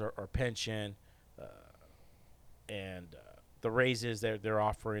far as our pension and the raises they're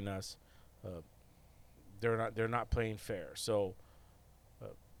offering us, they're not playing fair. So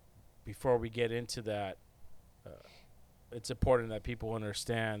before we get into that, it's important that people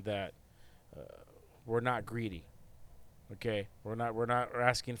understand that we're not greedy. Okay, we're not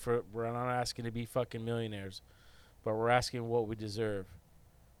asking to be fucking millionaires, but we're asking what we deserve,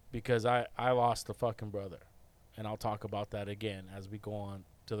 because I lost a fucking brother, and I'll talk about that again as we go on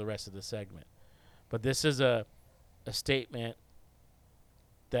to the rest of the segment. But this is a statement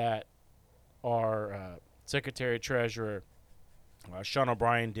that our Secretary Treasurer Sean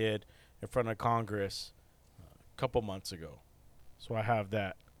O'Brien did in front of Congress a couple months ago. So I have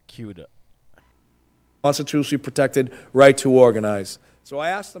that queued up. Constitutionally protected right to organize. So I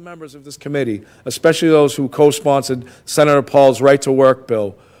asked the members of this committee, especially those who co-sponsored Senator Paul's right to work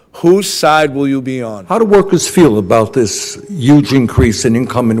bill, whose side will you be on? How do workers feel about this huge increase in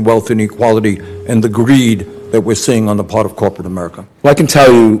income and wealth inequality and the greed that we're seeing on the part of corporate America? Well, I can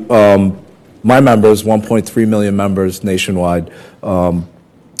tell you, my members, 1.3 million members nationwide,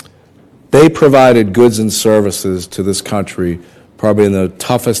 they provided goods and services to this country probably in the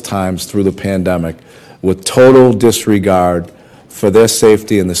toughest times through the pandemic with total disregard for their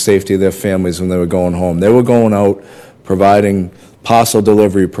safety and the safety of their families when they were going home. They were going out providing parcel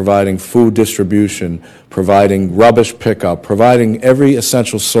delivery, providing food distribution, providing rubbish pickup, providing every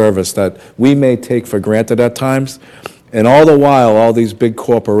essential service that we may take for granted at times. And all the while, all these big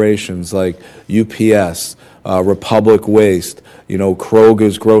corporations like UPS, Republic Waste,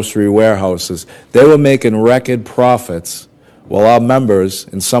 Kroger's grocery warehouses, they were making record profits while our members,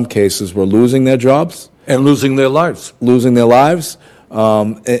 in some cases, were losing their jobs. And losing their lives.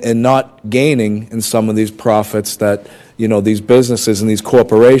 And not gaining in some of these profits that, these businesses and these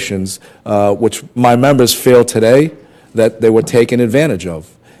corporations, which my members feel today that they were taken advantage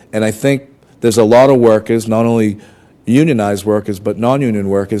of. And I think there's a lot of workers, not only unionized workers, but non-union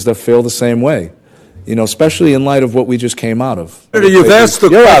workers that feel the same way. Especially in light of what we just came out of. You've asked the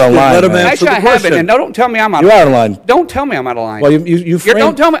You're question. out of line, Let him man. answer Actually, the I haven't, question. and don't tell me I'm out of You're line. out of line. Don't tell me I'm out of line. Well, you frame.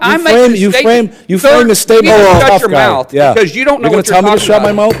 Don't tell me. I'm You frame the statement. You need to as a shut tough your guy. mouth Yeah. because you don't know You're what gonna tell me to shut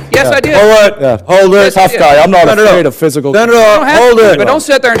my mouth? Yes, Yeah. I did. Hold it. Yeah. Hold it. Tough guy. I'm not Senator, afraid of physical. Senator, You don't have hold to, it. but don't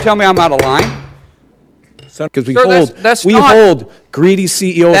sit there and tell me I'm out of line. Because we Sir, hold greedy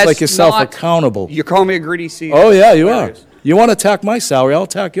CEOs That's like yourself not- accountable. You call me a greedy CEO. Oh yeah, you are. Hilarious. You want to attack my salary? I'll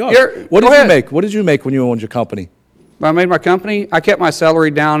attack yours. What Go did you ahead. make? What did you make when you owned your company? When I made my company, I kept my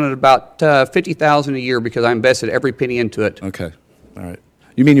salary down at about $50,000 a year because I invested every penny into it. Okay, all right.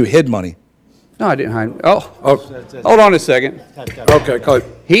 You mean you hid money? No, I didn't hide. Oh, hold on a second. Okay, cut.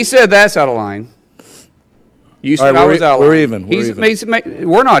 He said that's out of line. You said All right, I we're was out of we're line. even, we're even.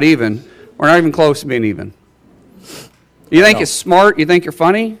 We're not even. We're not even close to being even. You think it's smart? You think you're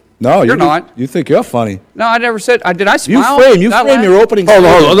funny? No, You're not. You think you're funny? No, I never said. Did I You smile? frame That your last- opening. Hold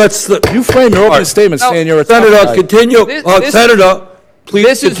on. statement. You frame your opening statement No, saying you're a tough Senator, guy. continue. This- Senator, please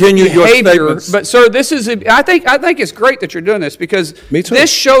This is continue your behavior, statements. but sir, this is. I think it's great that you're doing this because Me too. this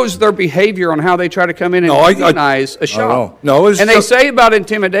shows their behavior on how they try to come in and No, I- unionize a shop. No, it's and they just- say about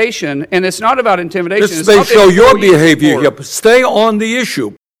intimidation, and it's not about intimidation. This it's may about show they your throw you behavior for. here. But stay on the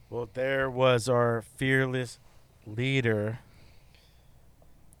issue. Well, there was our fearless leader,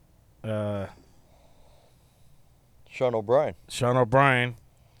 Sean O'Brien. Sean O'Brien,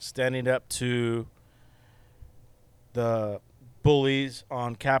 standing up to the bullies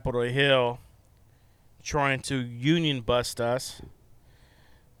on Capitol Hill, trying to union bust us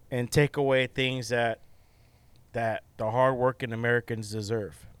and take away things that the hardworking Americans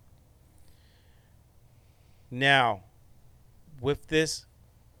deserve. Now, with this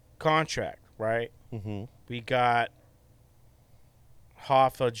contract, right? Mm-hmm. We got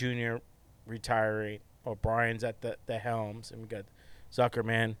Hoffa Jr. retiring. O'Brien's at the helms, and we got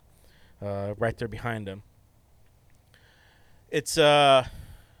Zuckerman right there behind him. It's I've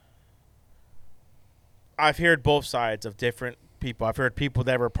heard both sides of different people. I've heard people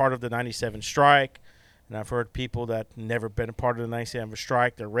that were part of the 97 strike, and I've heard people that never been a part of the 97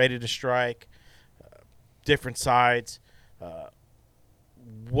 strike. They're ready to strike. Different sides.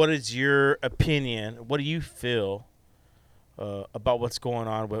 What is your opinion? What do you feel about what's going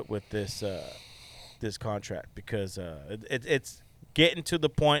on with this this contract? Because it's getting to the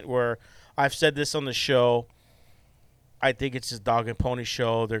point where I've said this on the show. I think it's just dog and pony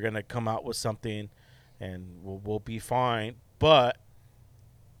show. They're gonna come out with something, and we'll be fine. But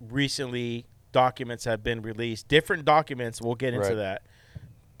recently, documents have been released. Different documents. We'll get into Right. that.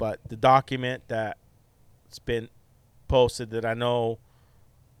 But the document that's been posted that I know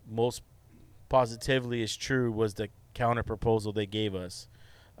most positively is true was the counter proposal they gave us.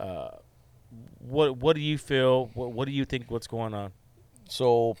 What do you feel? What do you think? What's going on?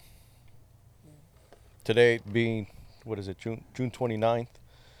 So today being, what is it, June 29th.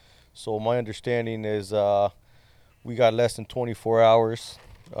 So my understanding is we got less than 24 hours.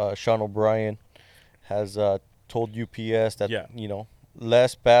 Sean O'Brien has told UPS that, Yeah.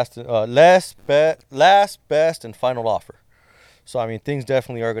 last best and final offer. So I mean, things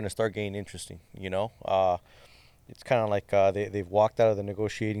definitely are going to start getting interesting. It's kind of like they've walked out of the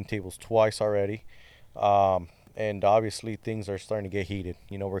negotiating tables twice already, and obviously things are starting to get heated.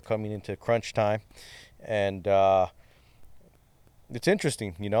 We're coming into crunch time, and it's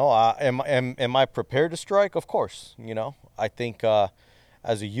interesting. Am I prepared to strike? Of course. I think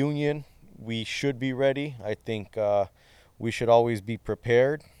as a union we should be ready. I think we should always be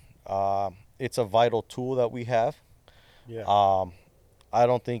prepared. It's a vital tool that we have. Yeah. I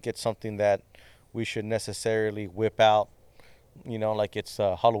don't think it's something that we should necessarily whip out, like it's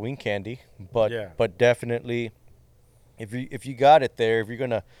Halloween candy. But Yeah. but definitely, if you got it there, if you're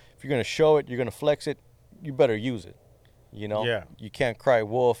gonna show it, you're gonna flex it, you better use it. Yeah. You can't cry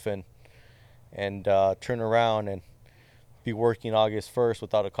wolf and turn around and be working August 1st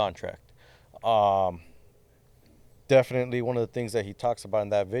without a contract. definitely one of the things that he talks about in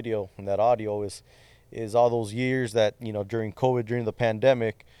that video, in that audio, is all those years that, during COVID, during the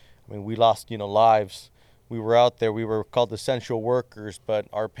pandemic, I mean, we lost, lives. We were out there. We were called essential workers, but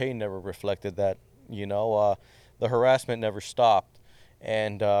our pay never reflected that. The harassment never stopped,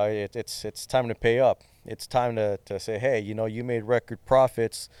 and it's time to pay up. It's time to say, hey, you made record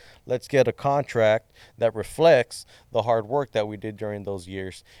profits. Let's get a contract that reflects the hard work that we did during those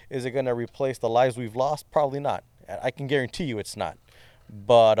years. Is it going to replace the lives we've lost? Probably not. I can guarantee you it's not.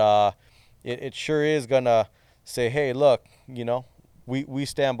 But it sure is going to say, hey, look, we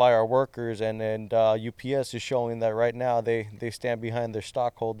stand by our workers, and UPS is showing that right now they stand behind their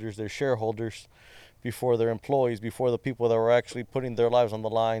stockholders, their shareholders, before their employees, before the people that were actually putting their lives on the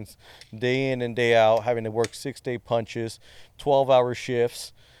lines day in and day out, having to work 6-day punches, 12-hour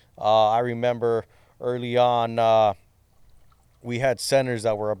shifts. I remember early on, we had centers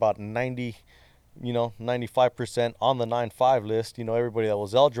that were about 95% on the 9-5 list, everybody that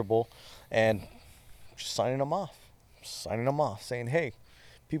was eligible, and just signing them off, saying, hey,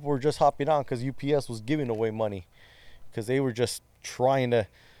 people were just hopping on because UPS was giving away money because they were just trying to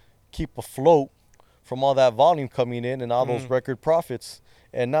keep afloat from all that volume coming in and all those record profits.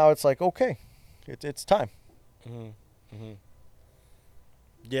 And now it's like, okay, it's time.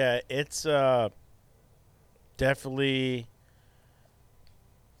 Yeah, it's definitely.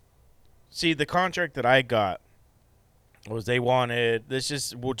 See, the contract that I got was they wanted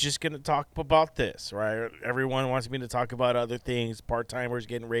we're just gonna talk about this, right? Everyone wants me to talk about other things, part-timers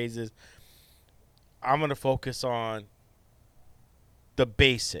getting raises. I'm gonna focus on the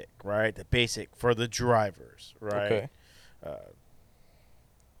basic, right? The basic for the drivers, right? Okay.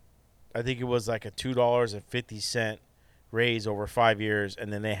 I think it was like a $2.50 raise over 5 years,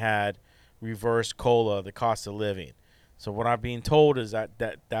 and then they had reverse COLA, the cost of living. So what I'm being told is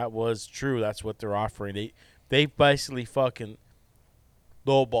that was true. That's what they're offering. They basically fucking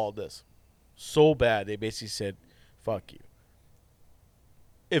lowballed this so bad. They basically said, fuck you.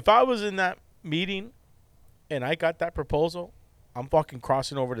 If I was in that meeting and I got that proposal, I'm fucking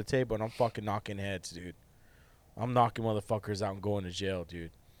crossing over the table and I'm fucking knocking heads, dude. I'm knocking motherfuckers out and going to jail,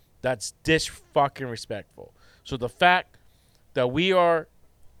 dude. That's fucking respectful. So the fact that we are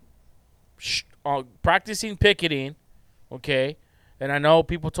practicing picketing, okay, and I know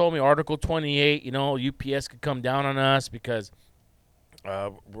people told me Article 28, UPS could come down on us because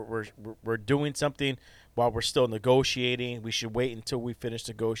we're doing something while we're still negotiating. We should wait until we finish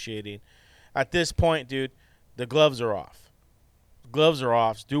negotiating. At this point, dude, the gloves are off. Gloves are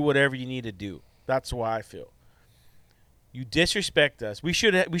off. Do whatever you need to do. That's why I feel. You disrespect us. We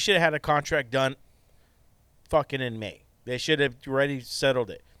should have had a contract done fucking in May. They should have already settled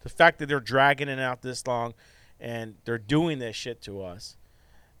it. The fact that they're dragging it out this long and they're doing this shit to us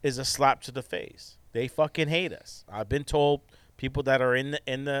is a slap to the face. They fucking hate us. I've been told people that are in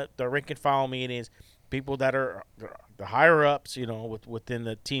the rank and file meetings, people that are the higher ups, within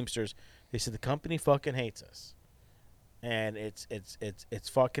the Teamsters, they said the company fucking hates us. And it's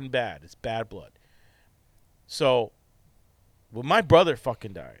fucking bad. It's bad blood. So when my brother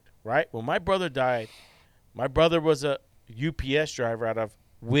fucking died, right? When my brother died, my brother was a UPS driver out of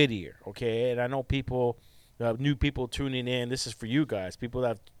Whittier, okay? And I know people, new people tuning in. This is for you guys, people that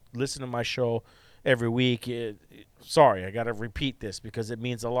have listened to my show every week. Sorry, I got to repeat this because it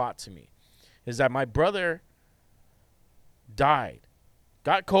means a lot to me. Is that my brother died,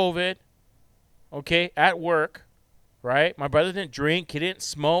 got COVID, okay, at work, right? My brother didn't drink. He didn't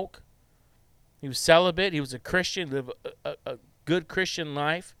smoke. He was celibate. He was a Christian, lived a good Christian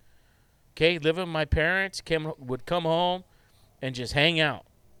life. Okay, living with my parents, would come home and just hang out.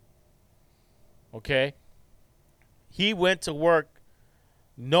 Okay? He went to work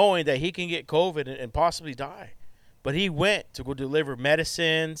knowing that he can get COVID and possibly die. But he went to go deliver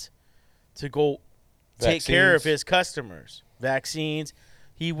medicines, to go take care of his customers, vaccines.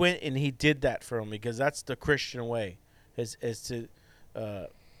 He went and he did that for him because that's the Christian way, is to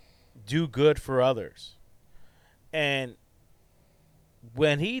do good for others. And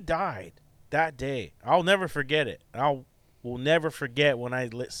when he died that day, I'll never forget it. Will never forget when I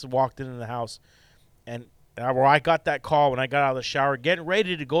walked into the house and where I got that call when I got out of the shower, getting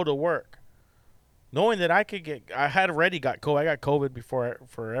ready to go to work, knowing that I had already got COVID. I got COVID before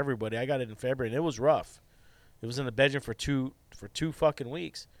for everybody. I got it in February, and it was rough. It was in the bedroom for two fucking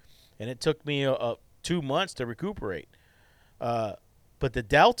weeks, and it took me 2 months to recuperate. But the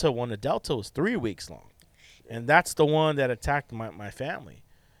Delta was 3 weeks long, and that's the one that attacked my family.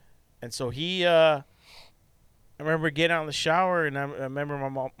 And so I remember getting out of the shower, and I remember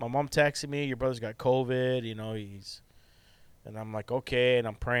my mom texted me, "Your brother's got COVID, and I'm like, okay, and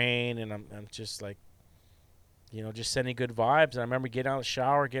I'm praying, and I'm just like, just sending good vibes. And I remember getting out of the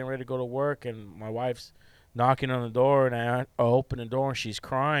shower, getting ready to go to work, and my wife's knocking on the door, and I open the door, and she's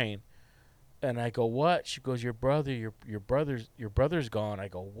crying. And I go, "What?" She goes, "Your brother's gone." I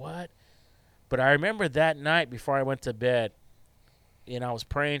go, "What?" But I remember that night before I went to bed, and I was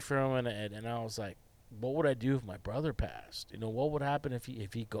praying for him, and I was like, what would I do if my brother passed? What would happen if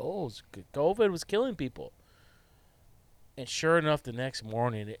he goes? COVID was killing people. And sure enough, the next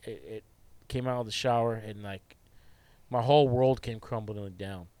morning, it came out of the shower, and like my whole world came crumbling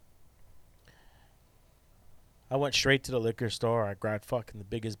down. I went straight to the liquor store. I grabbed fucking the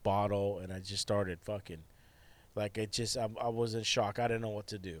biggest bottle, and I just started fucking, like, I was in shock. I didn't know what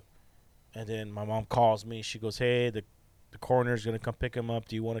to do. And then my mom calls me. She goes, "Hey, the coroner's going to come pick him up.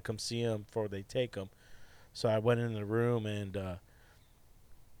 Do you want to come see him before they take him?" So I went in the room, and,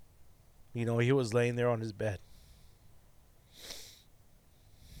 he was laying there on his bed.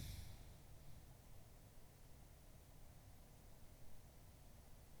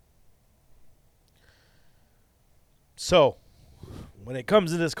 So, when it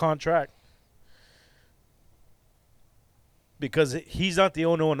comes to this contract, because he's not the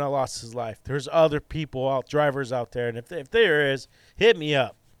only one that lost his life. There's other drivers out there, and if there is, hit me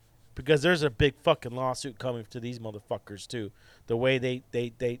up. Because there's a big fucking lawsuit coming to these motherfuckers, too. The way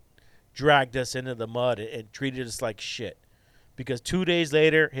they dragged us into the mud and treated us like shit. Because 2 days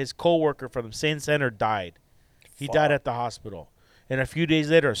later, his coworker from the same center died. He died at the hospital. And a few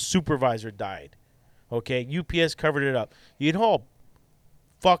days later, a supervisor died. Okay, UPS covered it up. You know how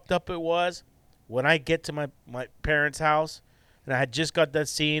fucked up it was when I get to my parents' house, and I had just got done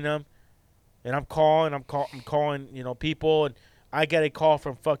seeing them, and I'm calling, people, and I get a call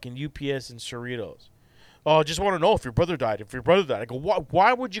from fucking UPS and Cerritos. "Oh, I just want to know if your brother died. I go,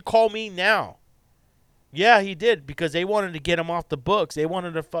 why would you call me now? Yeah, he did, because they wanted to get him off the books. They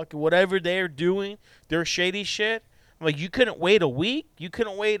wanted to fucking, whatever they're doing, their shady shit. I'm like, you couldn't wait a week? You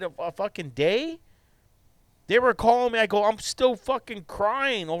couldn't wait a fucking day? They were calling me. I go, I'm still fucking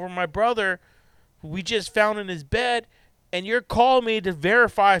crying over my brother who we just found in his bed, and you're calling me to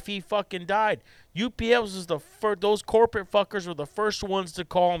verify if he fucking died. UPS was those corporate fuckers were the first ones to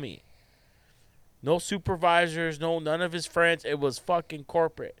call me. No supervisors, none of his friends. It was fucking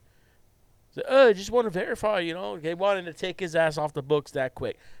corporate. So, I just want to verify, They wanted to take his ass off the books that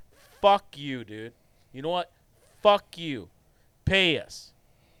quick. Fuck you, dude. You know what? Fuck you. Pay us.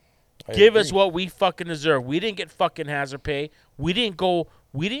 Give us what we fucking deserve. We didn't get fucking hazard pay. We didn't go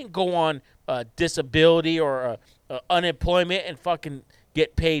on disability or unemployment and fucking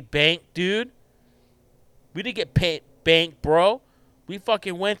get paid bank, dude. We didn't get paid bank, bro. We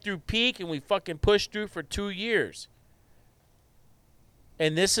fucking went through peak and we fucking pushed through for 2 years.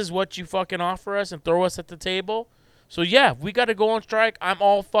 And this is what you fucking offer us and throw us at the table? So yeah, if we got to go on strike, I'm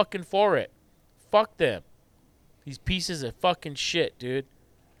all fucking for it. Fuck them. These pieces of fucking shit, dude.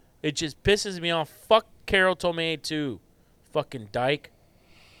 It just pisses me off. Fuck Carol Tomei too. Fucking dyke.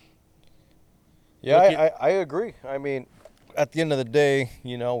 Yeah, I agree. I mean, at the end of the day,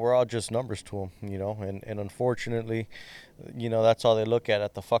 we're all just numbers to them, and unfortunately, that's all they look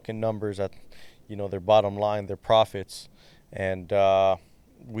at the fucking numbers, at, their bottom line, their profits. And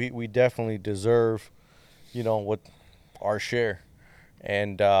we definitely deserve, what our share.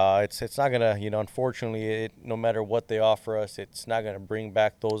 And it's not going to, unfortunately, no matter what they offer us, it's not going to bring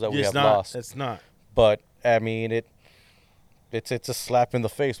back those that we have lost. It's not. But, I mean, it's a slap in the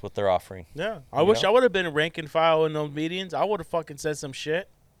face what they're offering. Yeah. I wish I would have been a rank and file in those meetings. I would have fucking said some shit.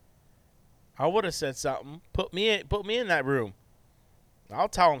 I would have said something. Put me in that room. I'll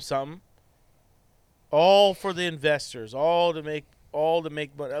tell them something. All for the investors. All to make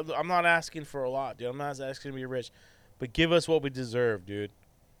money. I'm not asking for a lot, dude. I'm not asking to be rich. But give us what we deserve, dude.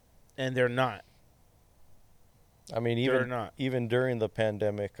 And they're not. I mean, even during the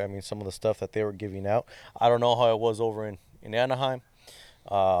pandemic, I mean, some of the stuff that they were giving out, I don't know how it was over in Anaheim,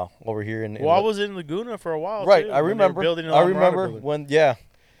 over here in. I was in Laguna for a while. Right, too, I remember. I remember when. Yeah,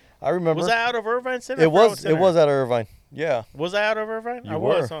 I remember. Was that out of Irvine Center? It was. It was out of Irvine. Yeah. Was I out of Irvine? You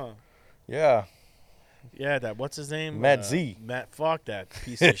were. Was, huh? Yeah. Yeah, what's his name? Matt Z. Fuck that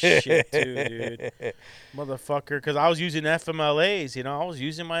piece of shit, too, dude. Motherfucker. Because I was using FMLAs, I was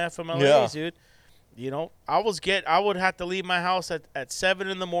using my FMLAs, dude. I would have to leave my house at 7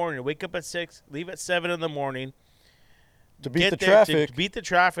 in the morning, wake up at 6, leave at 7 in the morning. To beat the traffic. To beat the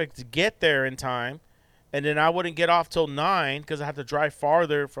traffic, to get there in time. And then I wouldn't get off till 9 because I had to drive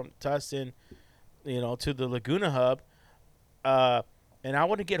farther from Tustin, to the Laguna Hub. And I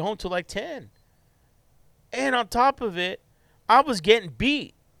wouldn't get home till like 10. And on top of it, I was getting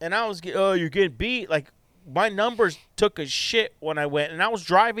beat. And I was you're getting beat. Like, my numbers took a shit when I went. And I was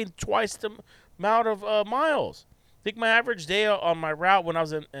driving twice amount of miles. I think my average day on my route when I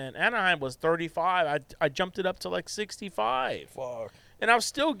was in Anaheim was 35. I jumped it up to like 65. Fuck. And I was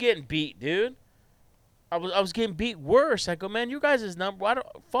still getting beat, dude. I was getting beat worse. I go, man, you guys' number,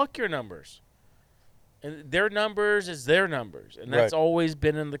 fuck your numbers. And their numbers is their numbers. And that's always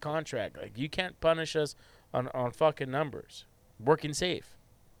been in the contract. Like, you can't punish us on fucking numbers. Working safe.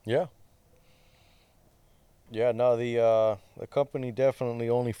 Yeah. Yeah, no, the company definitely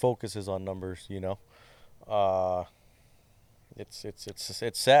only focuses on numbers, you know. It's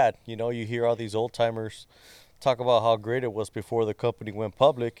sad, you know. You hear all these old timers talk about how great it was before the company went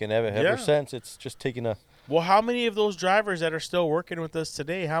public, and ever since it's just taking a. Well, how many of those drivers that are still working with us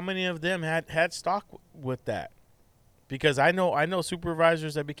today? How many of them had stock with that? Because I know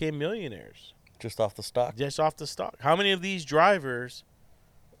supervisors that became millionaires Just off the stock. just off the stock. How many of these drivers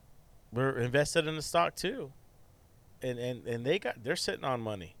were invested in the stock too? And they're sitting on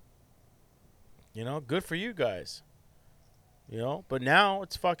money. You know, good for you guys. You know, but now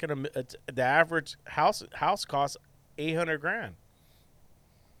it's fucking the average house costs $800,000.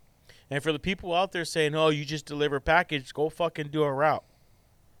 And for the people out there saying, "Oh, you just deliver a package, go fucking do a route."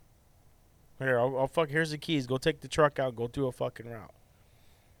 Here, here's the keys. Go take the truck out, go do a fucking route.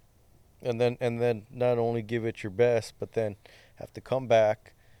 And then not only give it your best, but then have to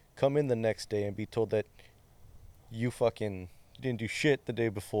come in the next day and be told that you fucking didn't do shit the day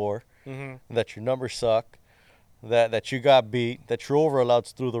before, that your numbers suck, that you got beat, that your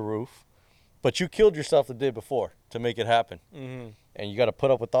over-allowed's through the roof, but you killed yourself the day before to make it happen. And you got to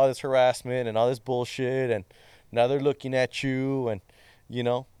put up with all this harassment and all this bullshit, and now they're looking at you, and, you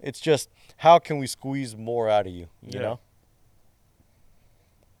know, it's just, how can we squeeze more out of you, you know?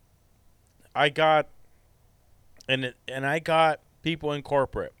 I got people in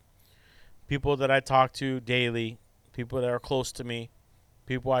corporate, people that I talk to daily, people that are close to me,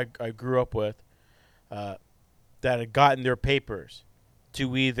 people I grew up with, that had gotten their papers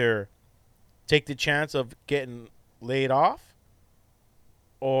to either take the chance of getting laid off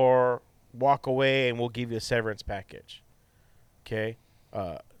or walk away and we'll give you a severance package. Okay?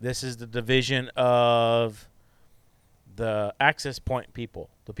 This is the division of the access point people,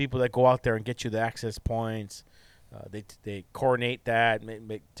 the people that go out there and get you the access points. They coordinate that,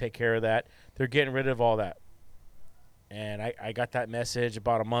 take care of that. They're getting rid of all that. And I got that message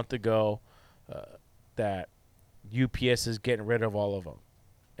about a month ago that UPS is getting rid of all of them.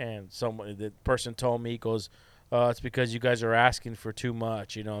 And the person told me, he goes, it's because you guys are asking for too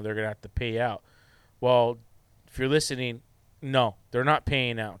much. You know, they're going to have to pay out. Well, if you're listening, no, they're not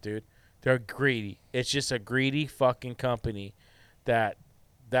paying out, dude. They're greedy. It's just a greedy fucking company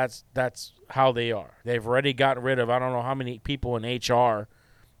that's how they are. They've already gotten rid of I don't know how many people in HR.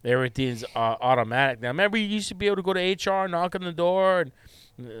 Everything's automatic now. Remember, you used to be able to go to HR, knock on the door,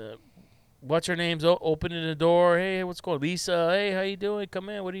 and what's her name's opening the door. Hey, what's going on? Lisa, hey, how you doing? Come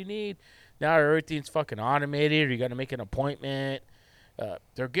in. What do you need? Now everything's fucking automated. Or you got to make an appointment.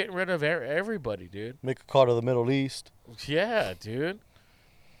 They're getting rid of everybody, dude. Make a call to the Middle East. Yeah, dude.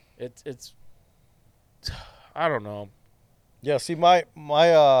 It's I don't know. Yeah, see, my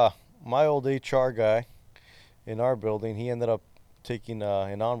old HR guy in our building, he ended up taking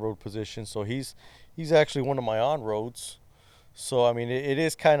an on-road position, so he's actually one of my on-roads. So I mean, it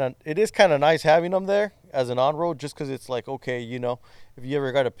is kind of nice having him there as an on-road, just because it's like, okay, you know, if you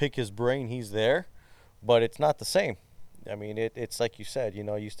ever got to pick his brain, he's there, but it's not the same. I mean, it's like you said, you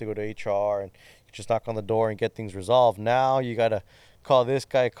know, you used to go to HR and you just knock on the door and get things resolved. Now you got to call this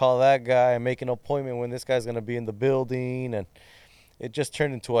guy, call that guy, and make an appointment when this guy's going to be in the building, and it just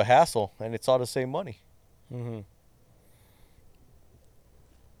turned into a hassle, and it's all the same money. You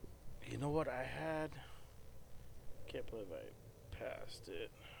know what I had? Can't believe I passed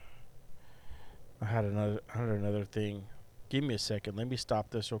it. I had another thing. Give me a second. Let me stop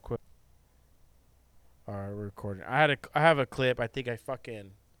this real quick. All right, we're recording. I have a clip. I think I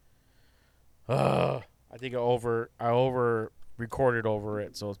fucking. I think I over recorded over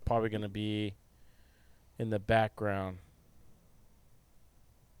it, so it's probably gonna be in the background.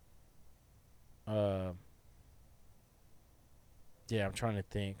 Yeah, I'm trying to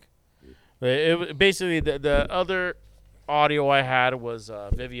think. It basically the other audio I had was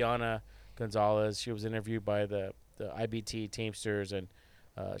Viviana Gonzalez. She was interviewed by the IBT Teamsters, and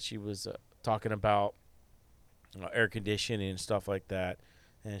she was talking about air conditioning and stuff like that.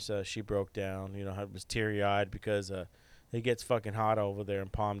 And so she broke down, you know, was teary-eyed because it gets fucking hot over there in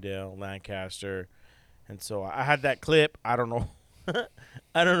Palmdale, Lancaster. And so I had that clip. I don't know.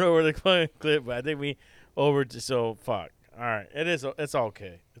 I don't know where the fucking clip, but I think we over to, so fuck. All right. It's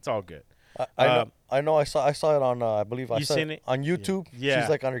okay. It's all good. I know. I saw it on. I believe I You saw seen it it? on YouTube. Yeah. She's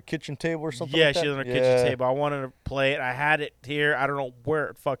like on her kitchen table or something. Yeah, like that. she's on her kitchen table. I wanted to play it. I had it here. I don't know where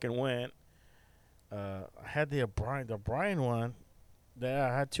it fucking went. I had the Brian one. Yeah,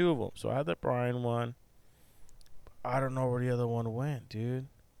 I had 2 of them. So I had the Brian one. I don't know where the other one went, dude.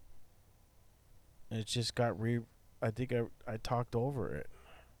 It just got I think I talked over it.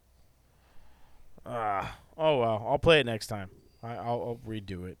 Oh well, I'll play it next time. I'll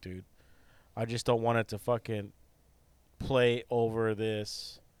redo it, dude. I just don't want it to fucking play over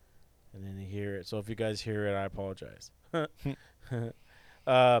this and then you hear it. So if you guys hear it, I apologize. But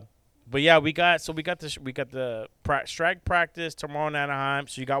yeah, we got the strike practice tomorrow in Anaheim.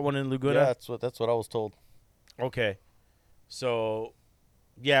 So you got one in Laguna. Yeah, that's what I was told. Okay, so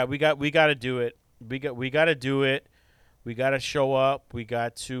yeah, we got to do it. We got to do it. We got to show up. We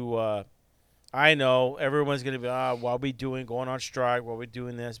got to. I know everyone's gonna be while we going on strike, while we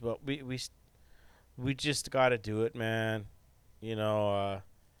doing this, but we just got to do it, man. You know,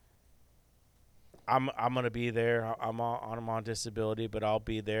 I'm gonna be there. I'm on disability, but I'll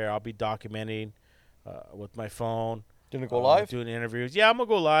be there. I'll be documenting with my phone. Gonna go live? Doing interviews. Yeah, I'm gonna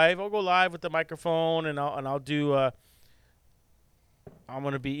go live. I'll go live with the microphone, and I'll do. I'm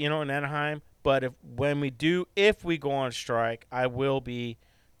gonna be in Anaheim, but if we go on strike, I will be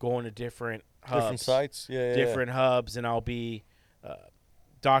going to different hubs, different sites, different hubs, and I'll be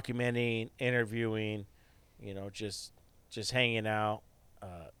documenting, interviewing, just hanging out,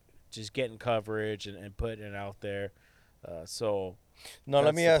 just getting coverage and putting it out there. So now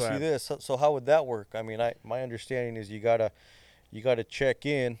let me ask you plan. this: so how would that work? I mean, my understanding is you gotta check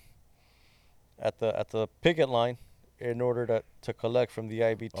in at the picket line in order to collect from the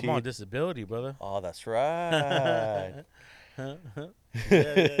IBT. I'm on disability, brother. Oh, that's right. Yeah,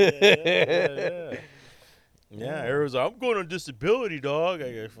 everyone's like, I'm going on disability, dog.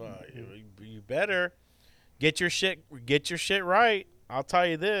 I go, you better get your shit right. I'll tell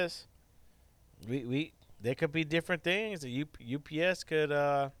you this. There could be different things. The UPS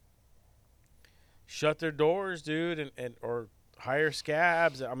could shut their doors, dude, and or hire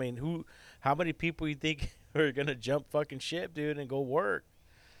scabs. I mean, how many people you think are gonna jump fucking ship, dude, and go work?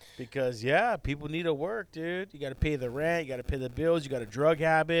 Because people need to work, dude. You got to pay the rent, you got to pay the bills, you got a drug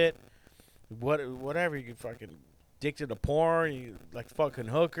habit, whatever. You can fucking addicted to porn, you like fucking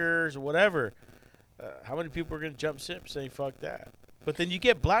hookers or whatever. How many people are gonna jump ship saying fuck that? But then you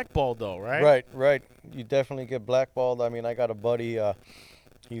get blackballed though, right? Right. You definitely get blackballed. I mean, I got a buddy.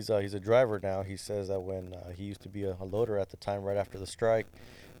 He's a driver now. He says that when he used to be a loader at the time, right after the strike,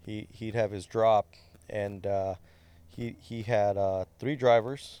 he'd have his drop, and he had 3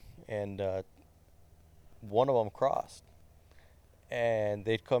 drivers, and one of them crossed, and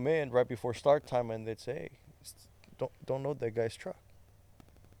they'd come in right before start time, and they'd say, "Hey, don't load that guy's truck.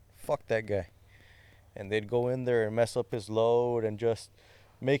 Fuck that guy." And they'd go in there and mess up his load and just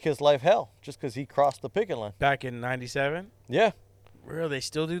make his life hell just because he crossed the picket line. Back in '97. Yeah. Really, they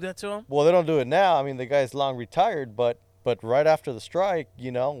still do that to him? Well, they don't do it now. I mean, the guy's long retired, but right after the strike,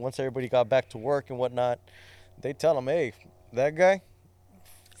 once everybody got back to work and whatnot, they tell him, "Hey, that guy,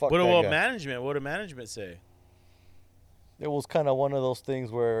 fuck what that about guy." management? What did management say? It was kind of one of those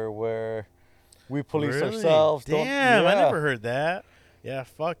things where we police Really? ourselves. Damn, I never heard that. Yeah,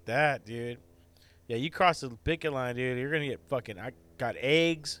 fuck that, dude. Yeah, you cross the picket line, dude, you're going to get fucking, I got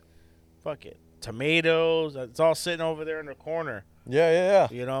eggs, fucking tomatoes. It's all sitting over there in the corner. Yeah.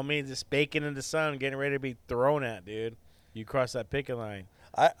 You know what I mean? Just baking in the sun, getting ready to be thrown at, dude. You cross that picket line.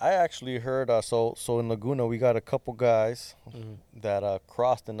 I actually heard, so in Laguna, we got a couple guys that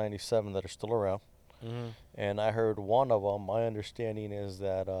crossed in 97 that are still around. Mm-hmm. And I heard one of them, my understanding is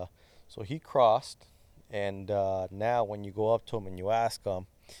that, so he crossed, and now when you go up to him and you ask him,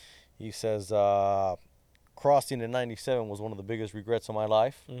 he says, crossing in 97 was one of the biggest regrets of my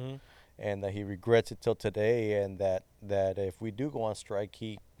life, and that he regrets it till today, and that if we do go on strike,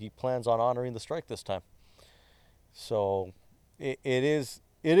 he plans on honoring the strike this time. So it is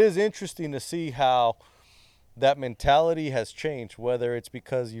interesting to see how that mentality has changed, whether it's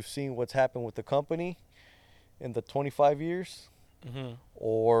because you've seen what's happened with the company in the 25 years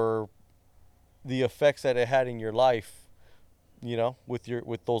or the effects that it had in your life,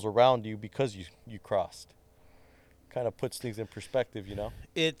 with those around you because you crossed. Kind of puts things in perspective,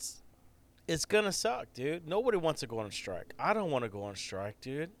 It's gonna suck, dude. Nobody wants to go on strike. I don't want to go on strike,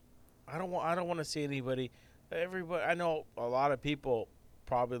 dude. I don't want to see anybody. Everybody. I know a lot of people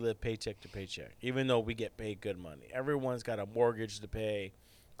probably live paycheck to paycheck, even though we get paid good money. Everyone's got a mortgage to pay,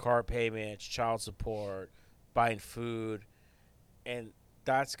 car payments, child support, buying food, and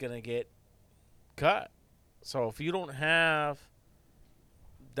that's gonna get cut. So if you don't have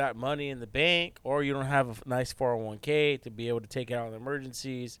that money in the bank, or you don't have a nice 401k to be able to take it out in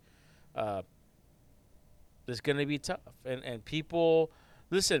emergencies, it's going to be tough. And people,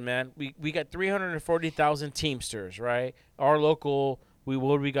 listen, man, we got 340,000 Teamsters, right? Our local,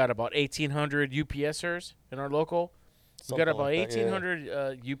 we got about 1,800 UPSers in our local. We got about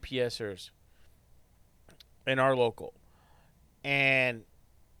 1,800 UPSers in our local. And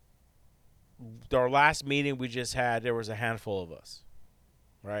our last meeting we just had, there was a handful of us,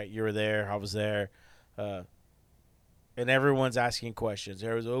 right? You were there, I was there, and everyone's asking questions.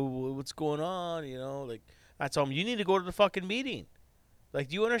 There was, what's going on? You know, like, I told them, you need to go to the fucking meeting. Like,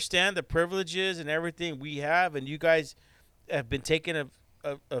 do you understand the privileges and everything we have, and you guys have been taking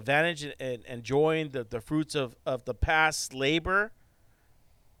advantage and enjoying the fruits of the past labor?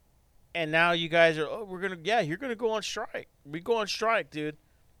 And now you guys are, you're going to go on strike. We go on strike, dude.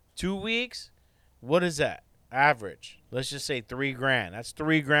 2 weeks? What is that? Average. Let's just say $3,000. That's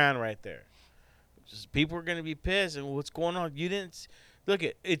 $3,000 right there. Just people are going to be pissed. And what's going on? You didn't look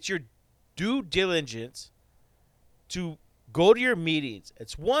at it's your due diligence to go to your meetings.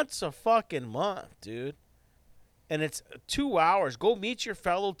 It's once a fucking month, dude. And it's 2 hours. Go meet your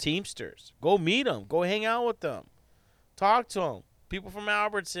fellow Teamsters. Go meet them. Go hang out with them. Talk to them. People from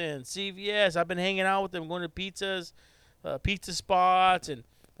Albertson, CVS. I've been hanging out with them, going to pizza spots, and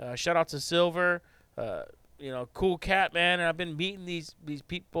shout out to Silver. Cool cat, man. And I've been meeting these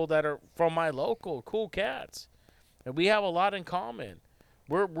people that are from my local, cool cats. And we have a lot in common.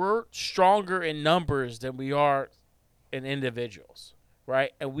 We're stronger in numbers than we are in individuals,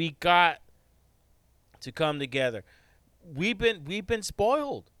 right? And we got to come together. We've been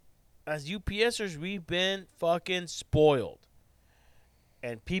spoiled. As UPSers, we've been fucking spoiled.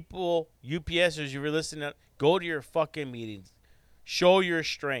 And people, UPSers, you were listening to, go to your fucking meetings. Show your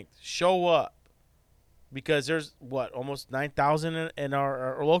strength. Show up. Because there's, almost 9,000 in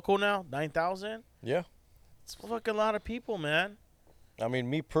our local now? 9,000? Yeah. It's a fucking lot of people, man. I mean,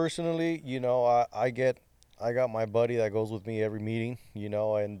 me personally, I got my buddy that goes with me every meeting,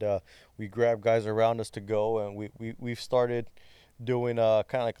 and we grab guys around us to go, and we've started doing kind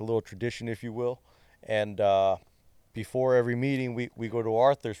of like a little tradition, if you will. And before every meeting, we go to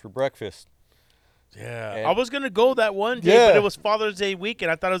Arthur's for breakfast. Yeah. And I was going to go that one day, but it was Father's Day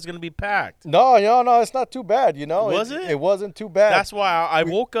weekend. I thought it was going to be packed. No, it's not too bad, Was it? It wasn't too bad. That's why I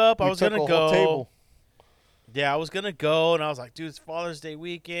woke up. I was going to go. Table. Yeah, I was going to go, and I was like, dude, it's Father's Day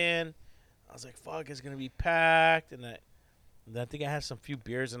weekend. I was like, fuck, it's going to be packed. And I think I had some few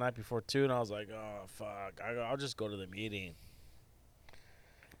beers the night before, too, and I was like, oh, fuck, I'll just go to the meeting.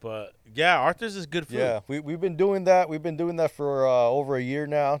 But, yeah, Arthur's is good food. Yeah, we've been doing that. We've been doing that for over a year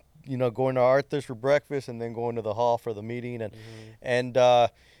now. Going to Arthur's for breakfast and then going to the hall for the meeting. And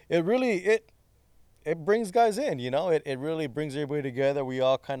it really brings guys in, It really brings everybody together. We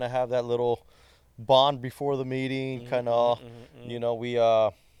all kind of have that little bond before the meeting, kind of, we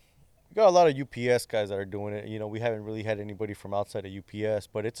got a lot of UPS guys that are doing it. We haven't really had anybody from outside of UPS,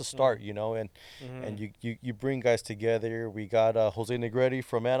 but it's a start, and you bring guys together. We got Jose Negretti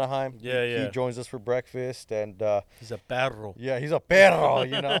from Anaheim. Yeah. He joins us for breakfast, and he's a perro. Yeah, he's a perro,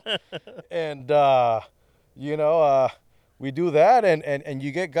 and we do that, and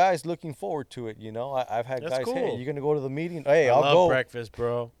you get guys looking forward to it. I've had That's guys, cool. hey, you're gonna go to the meeting? Hey, I I'll love go. breakfast,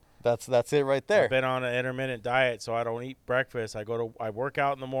 bro. That's it right there. I've been on an intermittent diet, so I don't eat breakfast. I work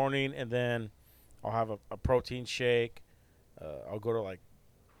out in the morning, and then I'll have a protein shake. I'll go to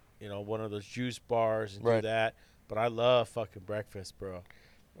one of those juice bars and do that. But I love fucking breakfast, bro.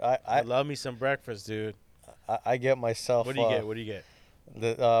 I love me some breakfast, dude. I get myself. What do you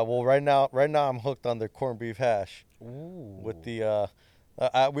get? Right now I'm hooked on their corned beef hash. Ooh. With the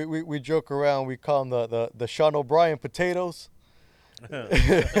we joke around. We call them the Sean O'Brien potatoes.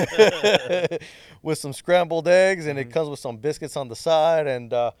 With some scrambled eggs, and it comes with some biscuits on the side,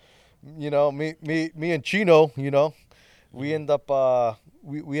 and me and Chino, we end up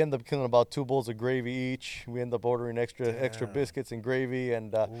we end up killing about 2 bowls of gravy each. We end up ordering extra biscuits and gravy,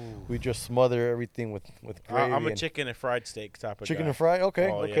 and we just smother everything with gravy. I'm a chicken and fried steak type of chicken guy. and fried. Okay.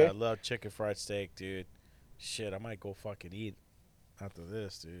 Yeah, I love chicken fried steak, dude. Shit, I might go fucking eat after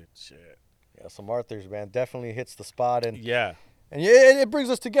this, dude. Shit. Yeah, some Arthur's, man, definitely hits the spot, and yeah. And it brings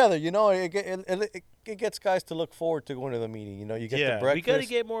us together, It gets guys to look forward to going to the meeting. You get the breakfast. We got to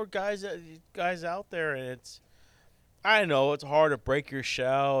get more guys out there, and I know it's hard to break your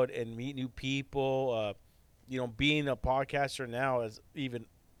shell and meet new people. Being a podcaster now has even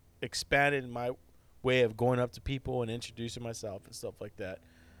expanded my way of going up to people and introducing myself and stuff like that.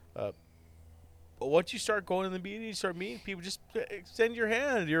 But once you start going to the meeting, you start meeting people, just extend your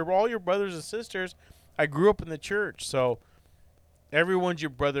hand. You're all your brothers and sisters. I grew up in the church, so everyone's your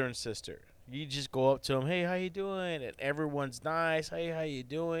brother and sister. You just go up to them, hey, how you doing? And everyone's nice. Hey, how you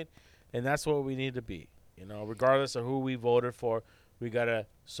doing? And that's what we need to be. Regardless of who we voted for, we gotta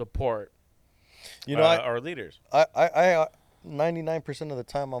support our leaders. I 99% of the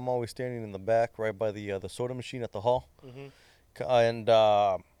time I'm always standing in the back, right by the soda machine at the hall, and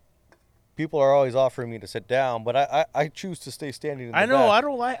people are always offering me to sit down, but I choose to stay standing in the back. I know. I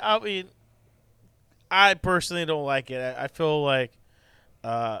don't like. I mean, I personally don't like it. I feel like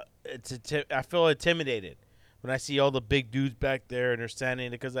I feel intimidated when I see all the big dudes back there and they're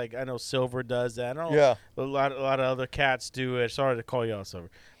standing, because I know Silver does that. I know a lot of other cats do it. Sorry to call you out, Silver,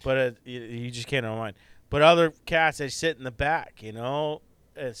 but you just can't mind. But other cats, they sit in the back,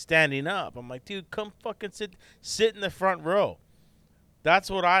 standing up. I'm like, dude, come fucking sit in the front row. That's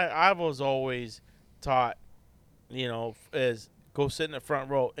what I was always taught, is go sit in the front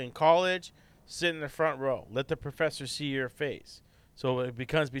row. In college, sit in the front row. Let the professor see your face. So it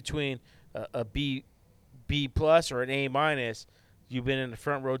becomes between a B plus or an A minus. You've been in the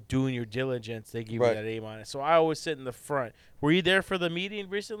front row doing your diligence. They give you that A minus. So I always sit in the front. Were you there for the meeting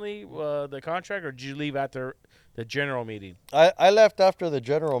recently, the contract, or did you leave after the general meeting? I left after the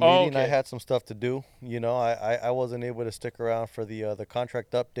general meeting. Okay. I had some stuff to do. I wasn't able to stick around for the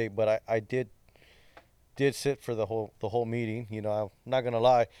contract update, but I did sit for the whole meeting. I'm not gonna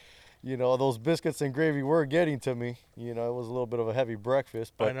lie. Those biscuits and gravy were getting to me. It was a little bit of a heavy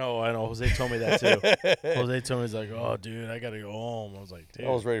breakfast. But I know. Jose told me that too. Jose told me, he's like, oh, dude, I got to go home. I was like, dude. I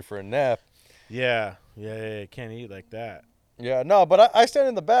was ready for a nap. Yeah. Can't eat like that. Yeah, no, but I stand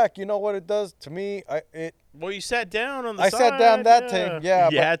in the back. You know what it does to me? Well, you sat down on the side. I sat down that time. Yeah.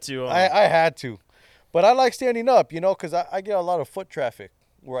 You had to. I had to. But I like standing up, because I get a lot of foot traffic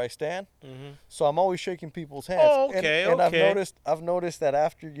where I stand. Mm-hmm. So I'm always shaking people's hands. Oh, okay, and okay. I've noticed that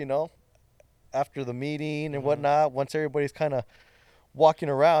after the meeting and whatnot, once everybody's kind of walking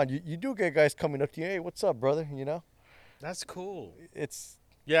around, you do get guys coming up to you, hey, what's up, brother? That's cool. It's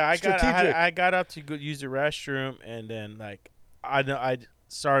strategic. I got up to go use the restroom, and then I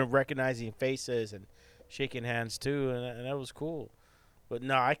started recognizing faces and shaking hands too, and that was cool. But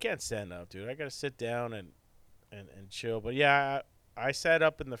no, I can't stand up, dude. I gotta sit down and chill. But yeah, I sat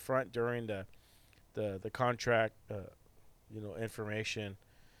up in the front during the contract, information.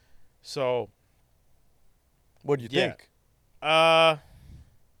 So, what do you think?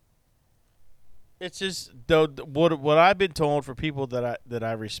 It's just what I've been told for people that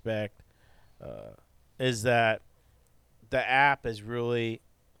I respect, is that the app is really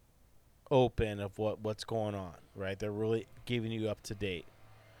open of what's going on, right? They're really giving you up to date,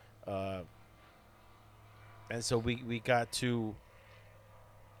 and so we got to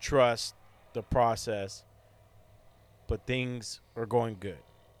trust the process, but things are going good.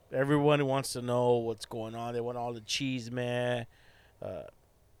 Everyone wants to know what's going on. They want all the cheese, man.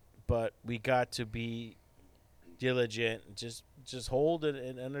 But we got to be diligent and just hold it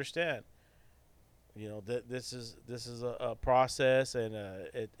and understand. That this is a process, and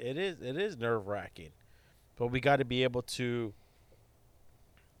it is nerve wracking, but we got to be able to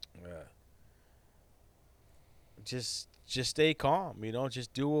just stay calm.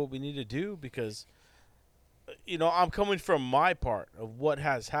 Just do what we need to do, because I'm coming from my part of what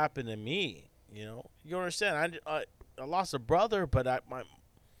has happened to me. You understand? I lost a brother, but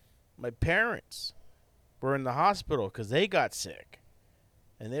my parents were in the hospital because they got sick,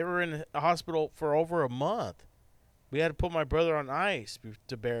 and they were in the hospital for over a month. We had to put my brother on ice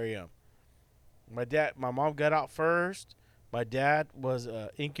to bury him. My mom got out first. My dad was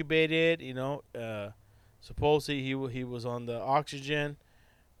incubated. Supposedly he was on the oxygen.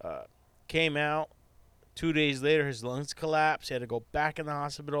 Came out. 2 days later, his lungs collapsed. He had to go back in the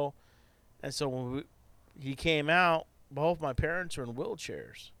hospital. And so when he came out, both my parents were in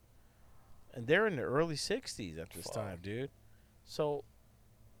wheelchairs. And they're in their early 60s at this time, dude. So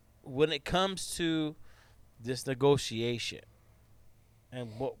when it comes to this negotiation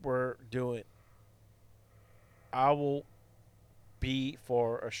and what we're doing, I will be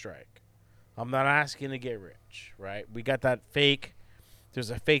for a strike. I'm not asking to get rich, right? We got that fake. There's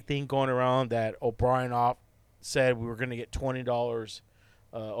a fake thing going around that O'Brien said we were going to get $20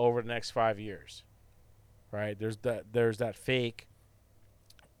 over the next 5 years, right? There's that fake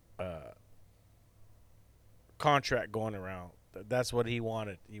contract going around. That's what he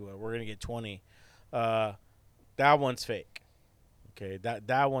wanted. We're going to get 20. That one's fake. Okay,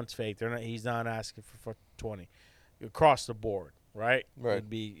 that one's fake. He's not asking for 20 across the board, right? Right. It'd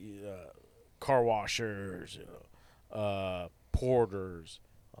be car washers, porters,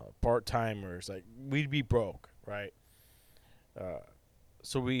 part-timers. Like, we'd be broke, right?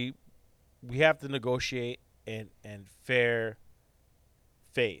 So we have to negotiate and fair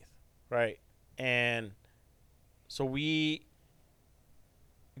faith, right? And so UPS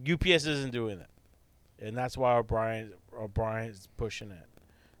isn't doing that, and that's why O'Brien's pushing it.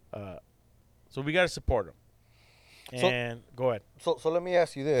 So we got to support him. And go ahead. So let me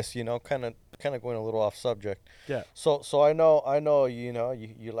ask you this, kind of going a little off subject. Yeah. So I know you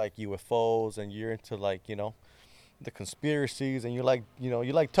like UFOs and you're into like, the conspiracies and you like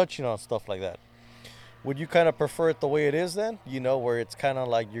touching on stuff like that. Would you kind of prefer it the way it is then? Where it's kind of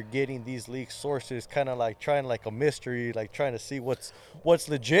like you're getting these leaked sources, kind of like trying like a mystery, like trying to see what's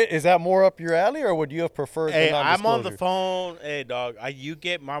legit. Is that more up your alley, or would you have preferred? Hey, I'm on the phone. Hey, dog.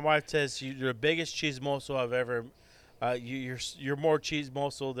 My wife says you're the biggest chismoso I've ever. You're more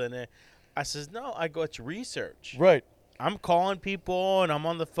chismoso than it. I says no. I go to research. Right. I'm calling people and I'm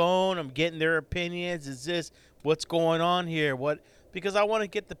on the phone. I'm getting their opinions. Is this what's going on here? Because I want to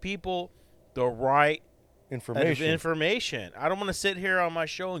get the people the right information. I don't want to sit here on my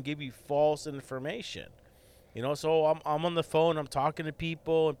show and give you false information. So I'm on the phone. I'm talking to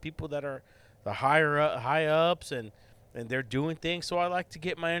people and people that are the high ups and they're doing things. So I like to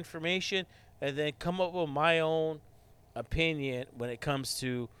get my information and then come up with my own opinion when it comes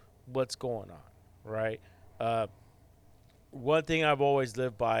to what's going on, right? One thing I've always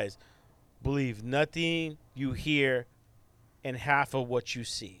lived by is believe nothing you hear and half of what you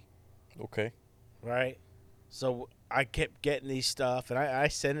see. Okay. Right? So I kept getting these stuff, and I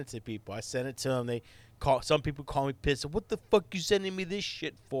sent it to people. I sent it to them. Some people call me pissed. What the fuck you sending me this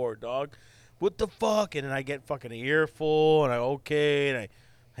shit for, dog? What the fuck? And then I get fucking an earful, and and I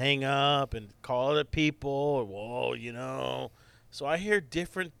hang up and call other people. Whoa, So I hear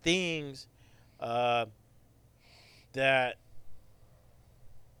different things that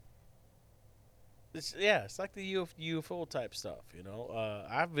it's like the UFO type stuff,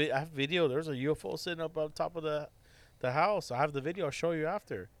 I have video. There's a UFO sitting up on top of the house. I have the video. I'll show you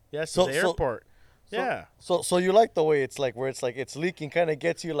after. Yes, the airport. Yeah. So you like the way it's like where it's like it's leaking, kind of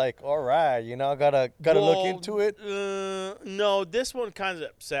gets you like, all right, gotta look into it. No, this one kind of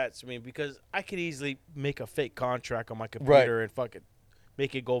upsets me because I could easily make a fake contract on my computer and fucking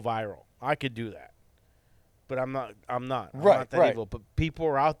make it go viral. I could do that, but I'm not. I'm not that evil. But people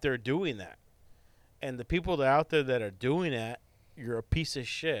are out there doing that. And the people that are out there that are doing that, you're a piece of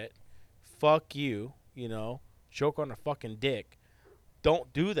shit. Fuck you, choke on a fucking dick.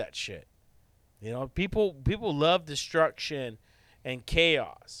 Don't do that shit. People love destruction and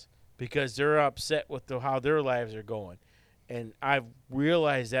chaos because they're upset with how their lives are going. And I've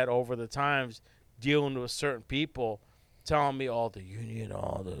realized that over the times dealing with certain people telling me, the union,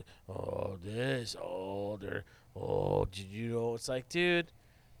 it's like, dude,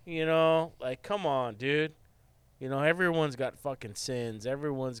 come on, dude. Everyone's got fucking sins.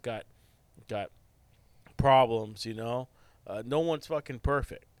 Everyone's got problems, No one's fucking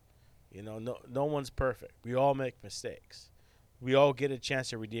perfect. No one's perfect. We all make mistakes. We all get a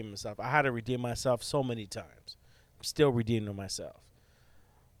chance to redeem ourselves. I had to redeem myself so many times. I'm still redeeming myself.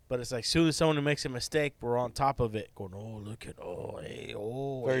 But it's like soon as someone makes a mistake, we're on top of it, going,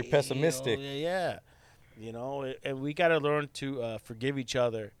 very pessimistic. Yeah. And we got to learn to forgive each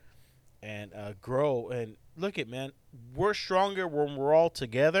other and grow. And look man, we're stronger when we're all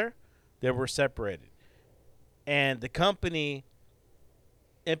together than we're separated. And the company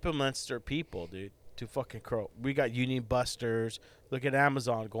implements their people, dude, to fucking crow. We got union busters. Look at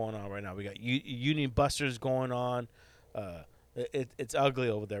Amazon going on right now. We got union busters going on. It's ugly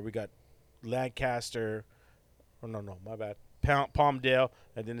over there. We got Lancaster. Oh, no, my bad. Palmdale.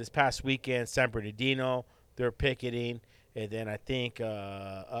 And then this past weekend, San Bernardino, they're picketing. And then I think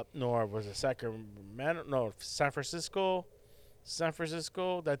up north was San Francisco.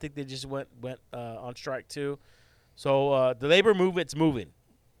 I think they just went on strike too. So the labor movement's moving.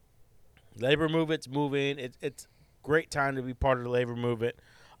 It's great time to be part of the labor movement.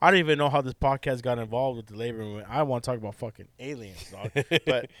 I don't even know how this podcast got involved with the labor movement. I want to talk about fucking aliens, dog.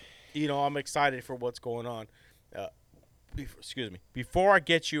 But, I'm excited for what's going on. Excuse me. Before I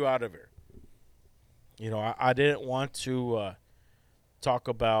get you out of here, I didn't want to talk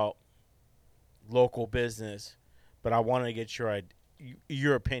about local business, but I want to get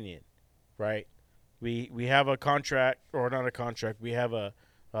your opinion, right? We have a contract, or not a contract. We have a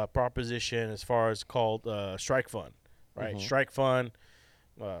proposition as far as called strike fund, right? Mm-hmm. Strike fund.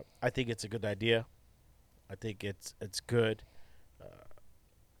 I think it's a good idea. I think it's good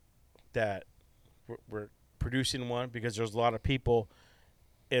that we're producing one because there's a lot of people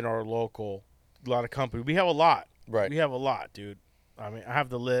in our local, a lot of companies. We have a lot. Right. We have a lot, dude. I mean, I have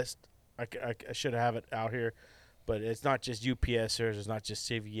the list. I should have it out here. But it's not just UPSers. It's not just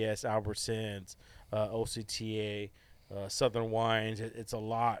CVS, Albertsons, OCTA, Southern Wines. It's a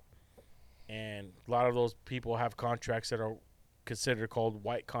lot. And a lot of those people have contracts that are considered called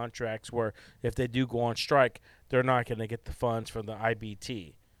white contracts, where if they do go on strike, they're not going to get the funds from the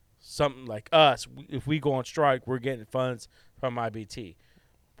IBT. Something like us, if we go on strike, we're getting funds from IBT.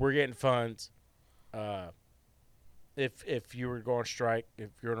 We're getting funds. If you were going on strike, if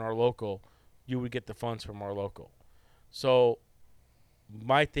you're in our local, you would get the funds from our local. So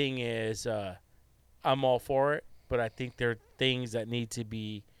my thing is, I'm all for it, but I think there are things that need to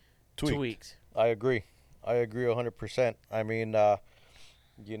be tweaked. I agree 100%. I mean,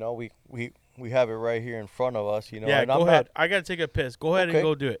 we have it right here in front of us, Yeah, and go ahead. I got to take a piss. Go ahead and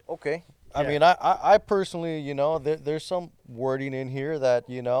go do it. Okay. Yeah. I mean, I personally, there's some wording in here that,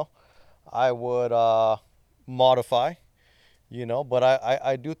 I would modify, but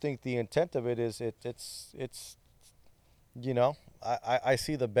I do think the intent of it is it's I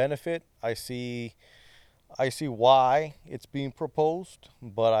see the benefit. I see why it's being proposed,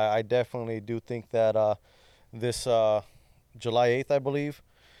 but I definitely do think that this July 8th, I believe,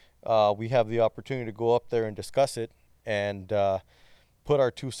 we have the opportunity to go up there and discuss it and put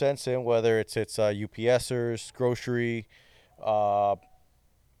our 2 cents in, whether it's UPSers, grocery,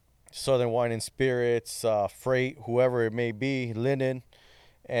 Southern Wine and Spirits, freight, whoever it may be, linen,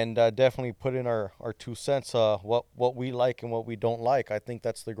 and definitely put in our 2 cents, what we like and what we don't like. I think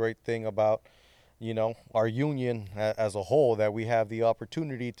that's the great thing about our union as a whole, that we have the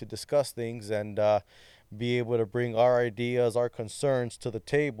opportunity to discuss things and be able to bring our ideas, our concerns to the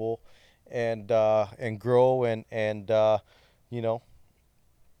table, and grow and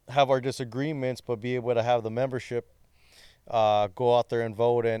have our disagreements, but be able to have the membership go out there and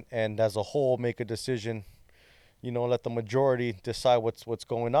vote and as a whole make a decision. Let the majority decide what's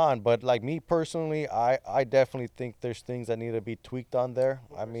going on. But like me personally, I definitely think there's things that need to be tweaked on there.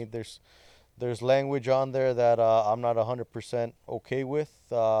 I mean, there's language on there that I'm not 100% okay with.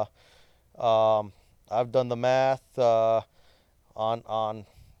 I've done the math on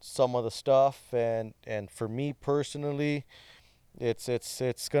some of the stuff, and for me personally,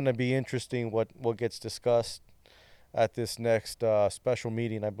 it's going to be interesting what gets discussed at this next special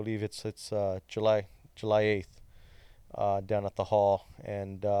meeting. I believe it's July 8th down at the hall,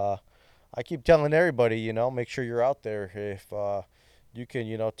 and I keep telling everybody, make sure you're out there. If you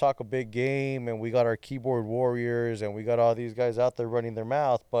can, talk a big game, and we got our keyboard warriors, and we got all these guys out there running their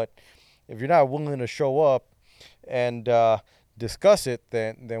mouth. But if you're not willing to show up and discuss it,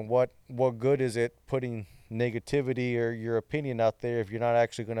 then what good is it putting negativity or your opinion out there if you're not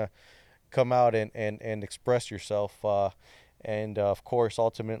actually going to come out and express yourself and, of course,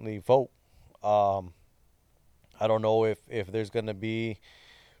 ultimately vote? I don't know if there's going to be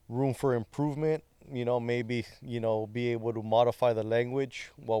room for improvement. Maybe, be able to modify the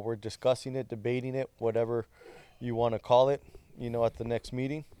language while we're discussing it, debating it, whatever you want to call it, at the next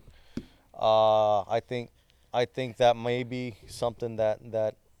meeting. I think that may be something that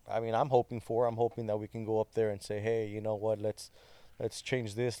I'm hoping for. I'm hoping that we can go up there and say, hey, you know what, let's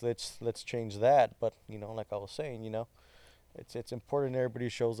change this, let's change that. But, like I was saying, it's important everybody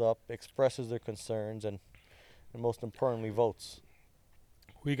shows up, expresses their concerns, and most importantly, votes.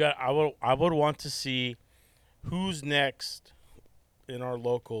 I would want to see who's next in our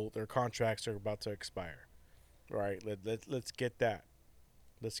local. Their contracts are about to expire. Right? Let's get that.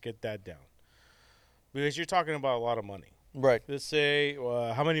 Let's get that down. Because you're talking about a lot of money. Right. Let's say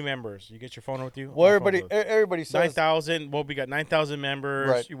how many members? You get your phone with you? Well, everybody says 9,000. Well, we got 9,000 members.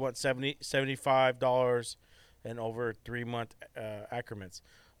 Right. You want $75 and over 3-month increments.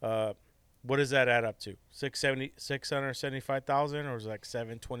 What does that add up to? 675,000, or was it like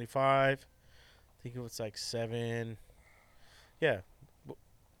 725? I think it was like 7. Yeah.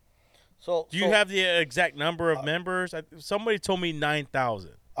 Do you have the exact number of members? Somebody told me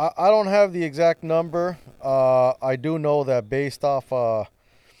 9,000. I don't have the exact number. I do know that based off, the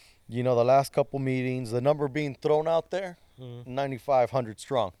last couple meetings, the number being thrown out there, 9,500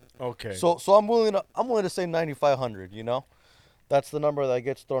 strong. Okay. So I'm willing to say 9,500. That's the number that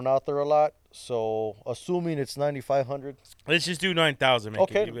gets thrown out there a lot. So assuming it's 9,500. Let's just do 9,000.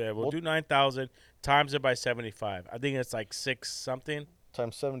 Okay. We'll do 9,000 times it by 75. I think it's like 6 something.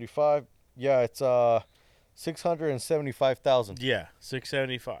 Times 75. Yeah, it's 675,000. Yeah,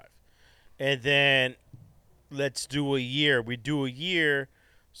 675. And then let's do a year. We do a year,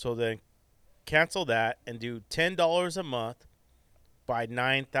 so then cancel that and do $10 a month by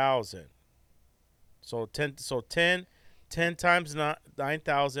 9,000. So 10 times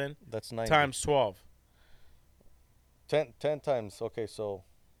 9,000. That's 90. Times 12. 10 times. Okay, so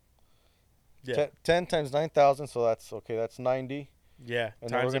Yeah. 10 times 9,000. So that's 90. Yeah. And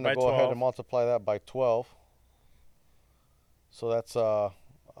then we're Times it going by to go 12. ahead and multiply that by 12. So that's $1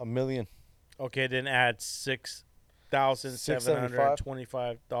 million. Okay, then add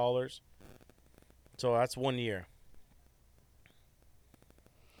 $6,725. So that's 1 year.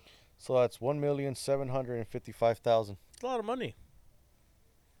 So that's $1,755,000. It's a lot of money.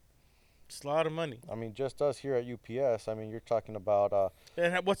 It's a lot of money. I mean, just us here at UPS. I mean, you're talking about.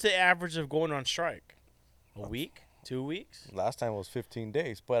 And what's the average of going on strike? A week? 2 weeks? Last time it was 15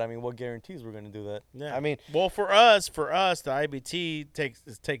 days, but I mean, what guarantees we're going to do that? Yeah. I mean, well, for us, the IBT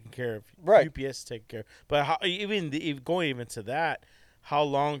is taken care of. Right. UPS is taken care of. But going even to that, how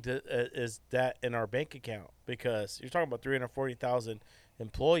long is that in our bank account? Because you're talking about 340,000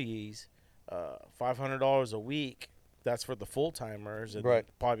 employees, $500 a week. That's for the full timers, and right.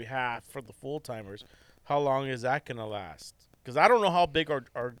 probably half for the full timers. How long is that going to last? Because I don't know how big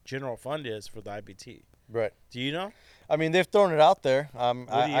our general fund is for the IBT. Right. Do you know? I mean, they've thrown it out there.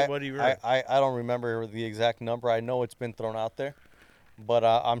 What do you read? I don't remember the exact number. I know it's been thrown out there, but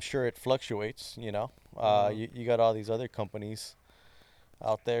I'm sure it fluctuates. You know, you got all these other companies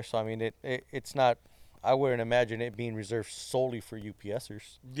out there, so I mean, it's not. I wouldn't imagine it being reserved solely for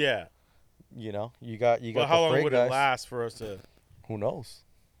UPSers. Yeah. You know, you got. Well, how the long freight would guys. it last for us to? Who knows?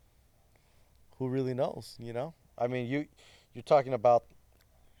 Who really knows? You know, I mean, you're talking about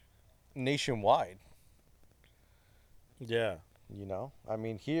nationwide. Yeah. You know, I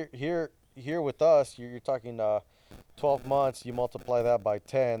mean, here with us, you're talking 12 months. You multiply that by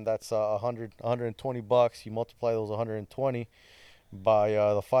 10. That's $120. You multiply those 120 by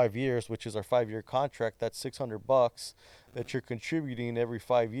the 5 years, which is our 5-year contract. That's $600 that you're contributing every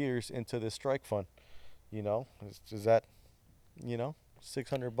 5 years into this strike fund. You know, is that, you know,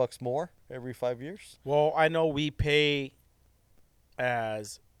 $600 more every 5 years? Well, I know we pay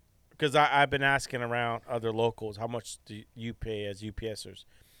because I've been asking around other locals, how much do you pay as UPSers?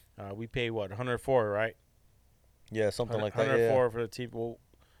 We pay what, 104, right? Yeah, something like that. 104 for the team. Well,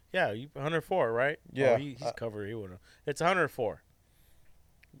 yeah, 104, right? Yeah. Oh, he's covered. He wouldn't. It's 104.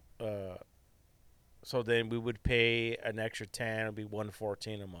 So then we would pay an extra 10. It'd be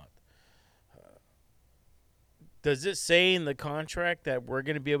 114 a month. Does it say in the contract that we're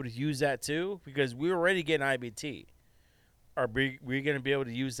going to be able to use that too? Because we're already getting IBT. Are we going to be able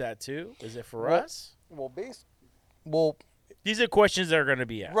to use that too? Is it for us? Well, these are questions that are going to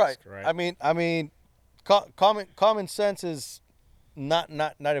be asked, right? I mean, common sense is not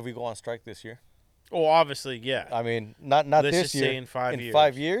if we go on strike this year. Oh, obviously, yeah. I mean, not Let's this just year. say in 5 years.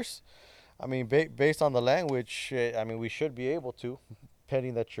 5 years. I mean, based on the language, I mean, we should be able to,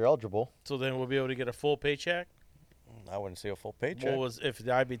 pending that you're eligible. So then we'll be able to get a full paycheck. I wouldn't say a full paycheck. Well, if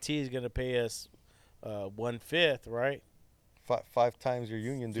the IBT is going to pay us 1/5, right? 5 times your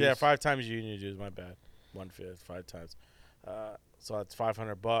union dues. Yeah, 5 times your union dues. My bad. 1/5, 5 times. So that's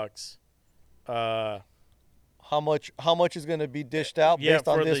 $500. How much is going to be dished out based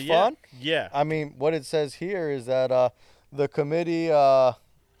on this fund? Yeah. I mean, what it says here is that the committee.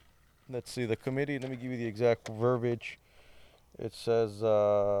 Let's see, the committee. Let me give you the exact verbiage. It says.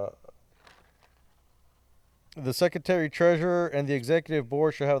 The Secretary Treasurer and the Executive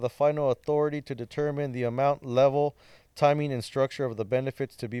Board shall have the final authority to determine the amount, level, timing, and structure of the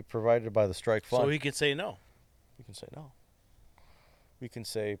benefits to be provided by the strike fund. So he can say no. We can say no. We can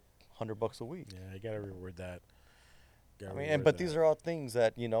say $100 a week. Yeah, you got to reword that. I mean, but these are all things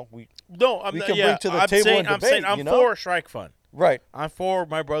that, you know, we can bring to the table and debate. I'm you know? for a strike fund. Right. I'm for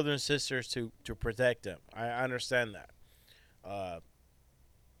my brothers and sisters to protect them. I understand that.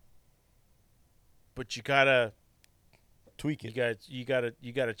 But you gotta tweak it. You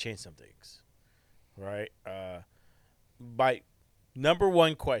gotta change some things, right? My number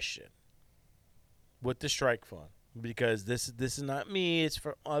one question with the strike fund, because this is not me; it's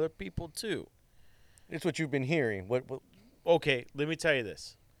for other people too. It's what you've been hearing. What? Okay, let me tell you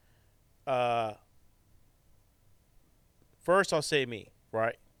this. First, I'll say me,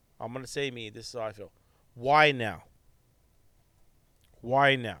 right? I'm gonna say me. This is how I feel. Why now?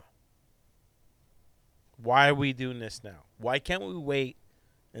 Why now? Why are we doing this now? Why can't we wait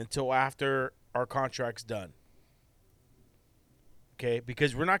until after our contract's done? Okay,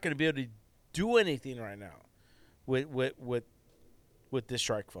 because we're not going to be able to do anything right now with this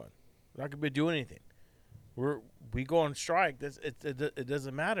strike fund. We're not going to be able to do anything. We go on strike. It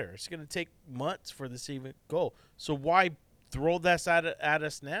doesn't matter. It's going to take months for this to even go. So why throw this at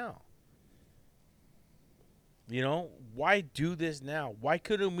us now? You know, why do this now? Why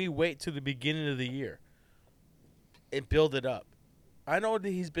couldn't we wait till the beginning of the year and build it up? I know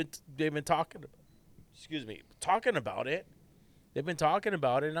that they've been talking about it. They've been talking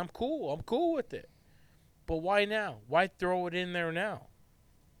about it, and I'm cool. I'm cool with it. But why now? Why throw it in there now?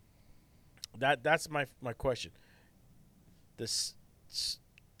 That's my question.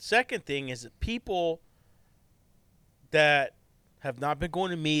 second thing is that people that have not been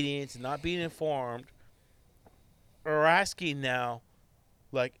going to meetings, not being informed, are asking now,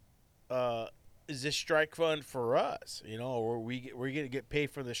 like, is this strike fund for us? You know, or we're going to get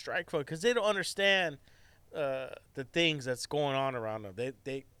paid for the strike fund, because they don't understand the things that's going on around them.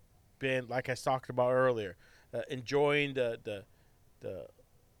 They've been, like I talked about earlier, enjoying the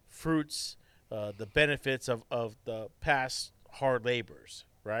fruits, the benefits of the past hard labors,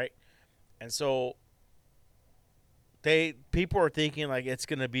 right? And so people are thinking like it's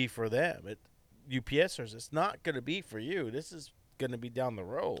going to be for them. UPSers, it's not going to be for you. This is going to be down the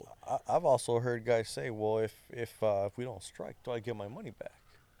road. I've also heard guys say, well, if we don't strike, do I get my money back?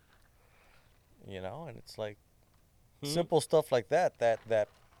 You know, and it's like simple stuff like that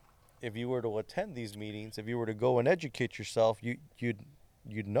if you were to attend these meetings, if you were to go and educate yourself,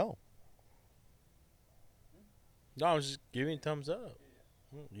 you'd know. No, I was just giving thumbs up.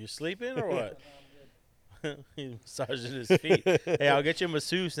 You sleeping or what? He's massaging his feet. Hey, I'll get you a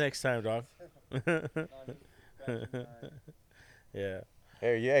masseuse next time, dog. Yeah.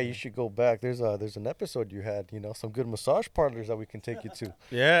 Hey, yeah, you should go back. There's an episode you had, some good massage parlors that we can take you to.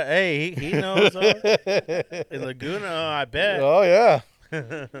 Yeah, hey, he knows. In Laguna, I bet. Oh, yeah.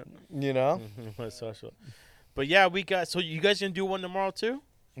 But yeah, so you guys gonna do one tomorrow too?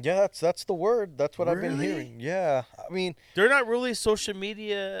 Yeah, that's the word. That's what I've been Really? hearing. Yeah, I mean, They're not really social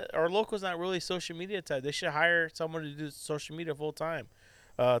media. Our local's not really social media type. They should hire someone to do social media full time.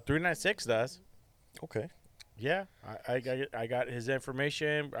 396 does. okay. Yeah, I got his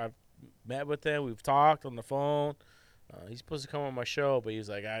information. I've met with him. We've talked on the phone. He's supposed to come on my show, but he's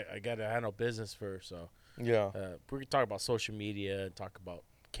like, I got to handle business first. So Yeah. we can talk about social media and talk about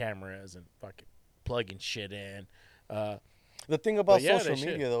cameras and fucking plugging shit in. The thing about But yeah, social they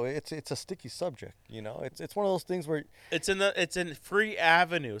media, though, it's a sticky subject. It's one of those things where It's in free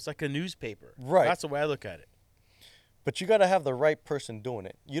avenue. It's like a newspaper. Right. That's the way I look at it. but you got to have the right person doing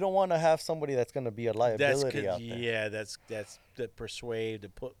it. You don't want to have somebody that's going to be a liability out there. Yeah, that's that persuade to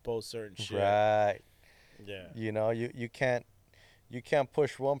post certain shit. Right. Yeah. You can't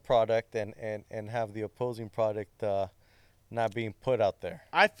push one product and have the opposing product not being put out there.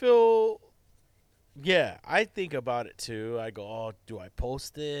 I feel, yeah, I think about it too. I go, oh, do I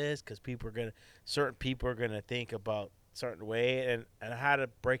post this? Because certain people are gonna think about a certain way, and I had to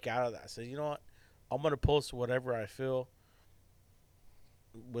break out of that. I said, you know what, I'm gonna post whatever I feel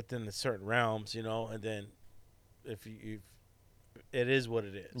within the certain realms, and then if it is what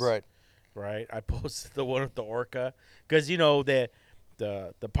it is, Right. right. I posted the one with the orca because the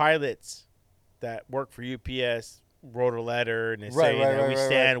pilots that work for UPS wrote a letter and they say we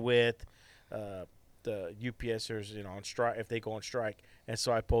stand with the UPSers, on strike if they go on strike. And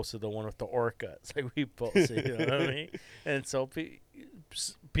so I posted the one with the orca. It's like we posted, you know what I mean? And so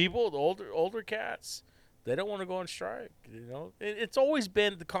people, the older cats, they don't want to go on strike. It's always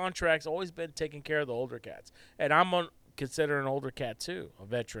been the contract's always been taking care of the older cats, and I'm considered an older cat too, a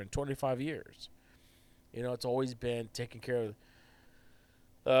veteran, 25 years. It's always been taking care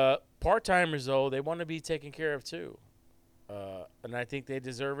of. Part-timers, though, they want to be taken care of too, and I think they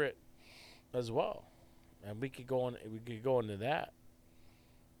deserve it as well. And we could go into that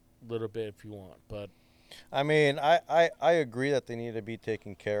a little bit if you want, but I mean, I agree that they need to be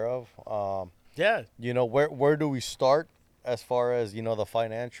taken care of. yeah, where do we start as far as the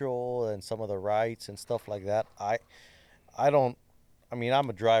financial and some of the rights and stuff like that? I mean, I'm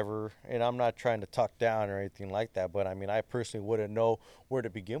a driver, and I'm not trying to talk down or anything like that, but I mean, I personally wouldn't know where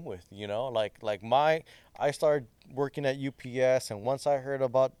to begin with, I started working at UPS, and once I heard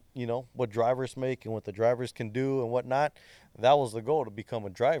about, what drivers make and what the drivers can do and whatnot, that was the goal, to become a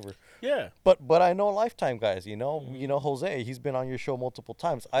driver. yeah. But I know Lifetime guys, Jose, he's been on your show multiple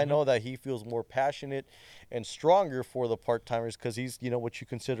times. I know that he feels more passionate and stronger for the part-timers because he's, what you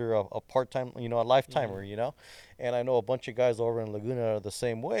consider a part-time, a lifetimer, And I know a bunch of guys over in Laguna are the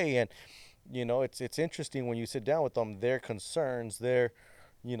same way. And, it's interesting when you sit down with them, their concerns,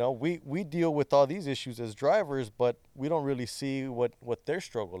 we deal with all these issues as drivers, but we don't really see what their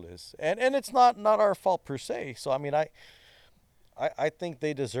struggle is. And it's not our fault per se. So, I mean, I think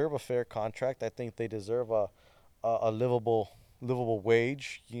they deserve a fair contract. I think they deserve a livable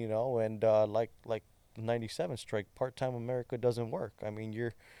wage, and like 97 strike, part-time America doesn't work. I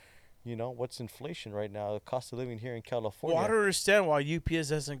mean, what's inflation right now? The cost of living here in California. Well, I don't understand why UPS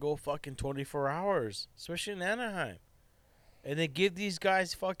doesn't go fucking 24 hours, especially in Anaheim. And they give these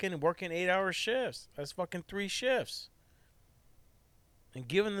guys fucking working 8-hour shifts. That's fucking 3 shifts. And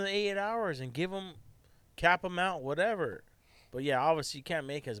give them the 8 hours and cap them out, whatever. But yeah, obviously you can't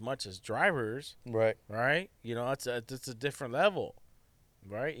make as much as drivers, Right. right? You know, it's a different level,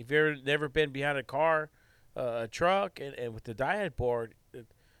 right? If you've never been behind a car, a truck, and with the diet board,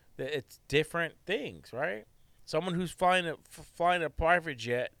 it's different things, right? Someone who's flying a private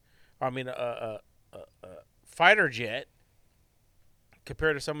jet, I mean a fighter jet,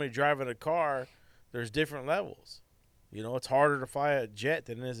 compared to somebody driving a car, there's different levels. You know, it's harder to fly a jet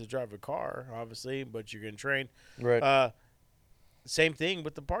than it is to drive a car, obviously, but you're getting trained. Right. Same thing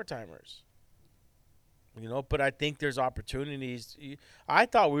with the part-timers. You know, but I think there's opportunities. I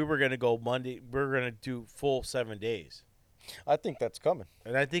thought we were going to go Monday. We were going to do full 7 days. I think that's coming.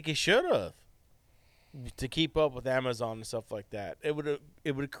 And I think it should have, to keep up with Amazon and stuff like that. It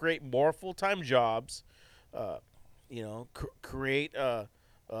would create more full-time jobs, you know, create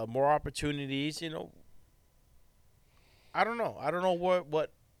more opportunities, you know. I don't know. I don't know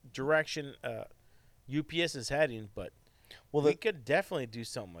what direction UPS is heading, but we could definitely do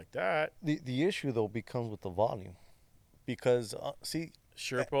something like that. The issue, though, becomes with the volume. Because,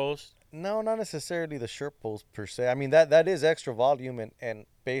 SurePost? No, not necessarily the SurePost per se. I mean, that is extra volume, and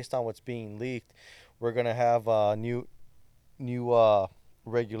based on what's being leaked, we're going to have new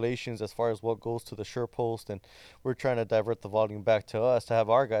regulations as far as what goes to the SurePost, and we're trying to divert the volume back to us to have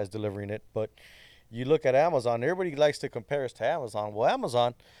our guys delivering it. But you look at Amazon, everybody likes to compare us to Amazon. Well,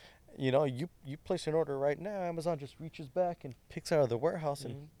 Amazon, you know, you place an order right now, Amazon just reaches back and picks out of the warehouse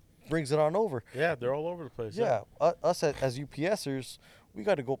and brings it on over. Yeah, they're all over the place. Yeah, us as UPSers, we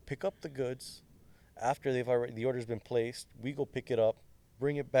got to go pick up the goods after the order's been placed. We go pick it up,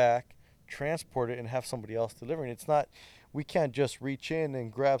 bring it back, transport it, and have somebody else delivering. It's not, we can't just reach in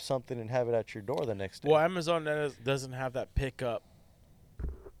and grab something and have it at your door the next day. Well, Amazon doesn't have that pickup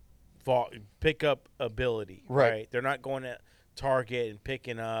ability, right? They're not going to Target and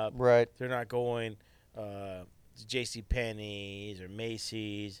picking up. Right. They're not going to JCPenney's or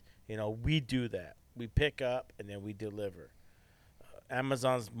Macy's. You know, we do that. We pick up and then we deliver.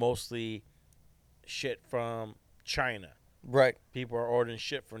 Amazon's mostly shit from China. Right. People are ordering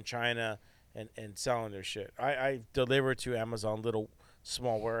shit from China and selling their shit. I deliver to Amazon little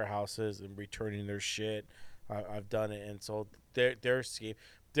small warehouses and returning their shit. I've done it, and so their scheme.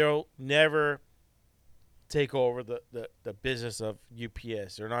 They'll never take over the business of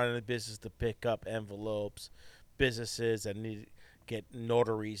UPS. They're not in the business to pick up envelopes. Businesses that need to get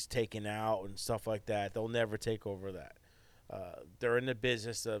notaries taken out and stuff like that, they'll never take over that. They're in the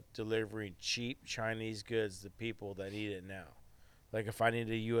business of delivering cheap Chinese goods to people that need it now. Like if I need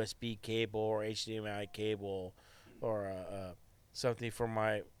a USB cable or HDMI cable or something for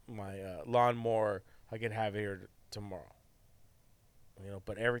my lawnmower, I can have it here tomorrow. You know,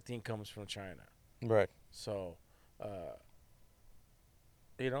 but everything comes from China. Right. So,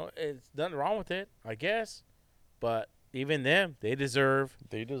 you know, it's nothing wrong with it, I guess. But even them, they deserve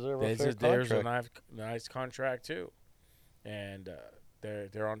a fair there's contract. a nice contract too. And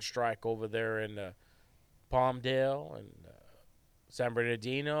they're on strike over there in Palmdale and San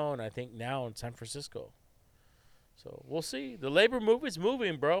Bernardino, and I think now in San Francisco. So we'll see. The labor movement's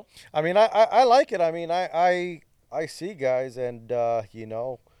moving, bro. I mean, I like it. I mean, I see guys, and you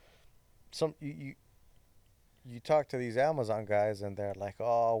know, some you talk to these Amazon guys, and they're like,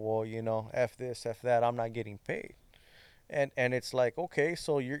 oh, well, you know, F this, F that, I'm not getting paid. And it's like, okay,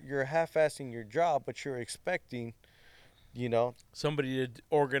 so you're half-assing your job, but you're expecting, you know, somebody to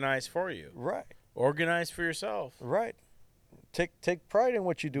organize for you. Right. Organize for yourself. Right. Take pride in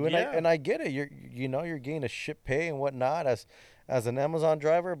what you do, and I get it. You're getting a ship pay and whatnot as an Amazon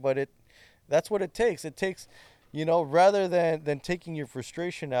driver, but that's what it takes. It takes, you know, rather than taking your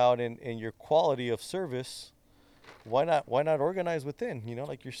frustration out in your quality of service, why not organize within? You know,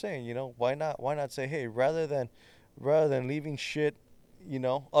 like you're saying, you know, why not say, hey, rather than leaving shit, you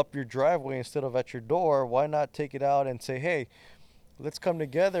know, up your driveway instead of at your door, why not take it out and say, hey, let's come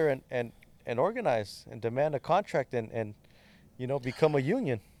together and organize and demand a contract and you know, become a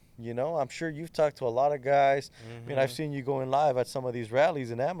union. You know, I'm sure you've talked to a lot of guys. I mean, I've seen you going live at some of these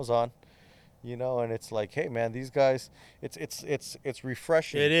rallies in Amazon, you know, and it's like, hey man, these guys, it's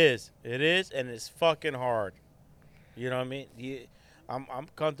refreshing. It is, and it's fucking hard. You know what I mean? I'm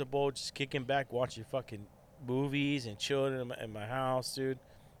comfortable just kicking back, watching fucking movies and chilling in my house, dude,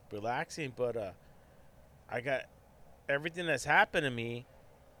 relaxing. But I got everything that's happened to me.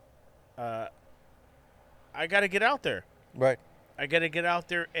 I got to get out there. Right. I got to get out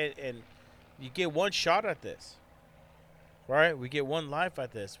there, and you get one shot at this, right? We get one life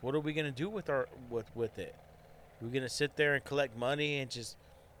at this. What are we gonna do with it? We're gonna sit there and collect money and just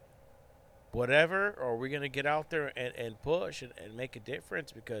whatever, or are we gonna get out there and push and make a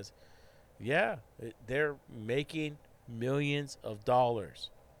difference? Because, yeah, they're making Millions of dollars.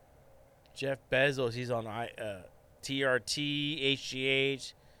 Jeff Bezos, he's on TRT,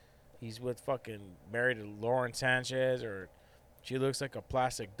 HGH. He's with fucking married to Lauren Sanchez, or she looks like a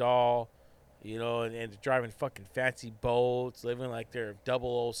plastic doll, you know, and driving fucking fancy boats, living like they're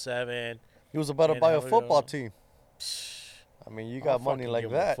 007. He was about to buy a football team. I mean, you got money like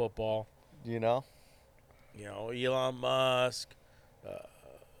that. Football. You know, Elon Musk,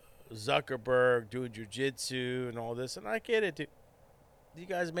 Zuckerberg doing jiu-jitsu and all this, and I get it, dude. You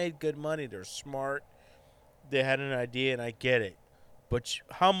guys made good money. They're smart. They had an idea, and I get it. But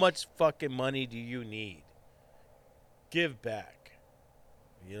how much fucking money do you need? Give back.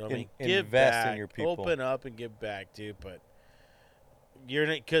 You know what I mean? Give invest back. In your people. Open up and give back, dude. But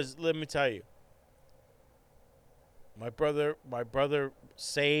because let me tell you, my brother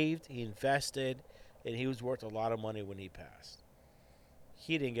saved, he invested, and he was worth a lot of money when he passed.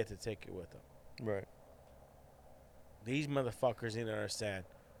 He didn't get to take it with him. Right. These motherfuckers need to understand.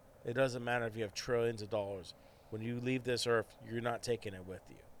 It doesn't matter if you have trillions of dollars. When you leave this earth, you're not taking it with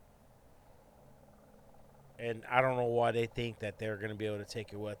you. And I don't know why they think that they're going to be able to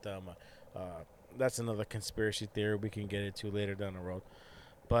take it with them. That's another conspiracy theory we can get into later down the road.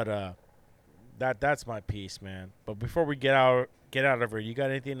 But that's my piece, man. But before we get out of here, you got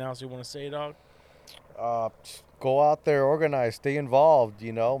anything else you want to say, dog? Go out there, organize, stay involved.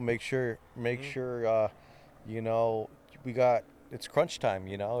 You know, make sure. You know, it's crunch time.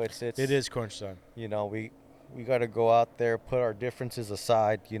 You know, it is crunch time. You know, we got to go out there, put our differences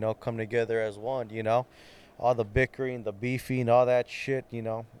aside. You know, come together as one. You know, all the bickering, the beefing, all that shit. You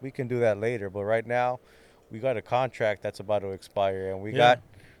know, we can do that later. But right now, we got a contract that's about to expire, and we got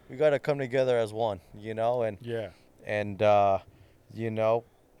to come together as one. You know, and you know,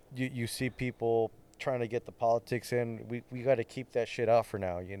 you see people trying to get the politics in. We got to keep that shit out for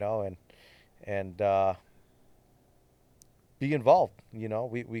now. You know, and be involved. You know,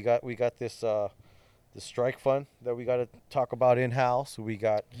 we got this the strike fund that we got to talk about in house. We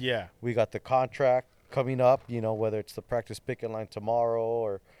got the contract coming up. You know, whether it's the practice picket line tomorrow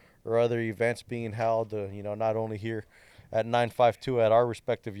or other events being held. You know, not only here at 952 at our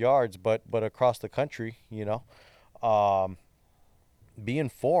respective yards, but across the country. You know, be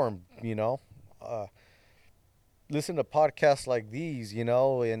informed. You know, listen to podcasts like these. You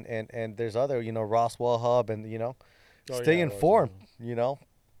know, and there's other. You know, Roswell Hub, and you know. Stay informed, you know.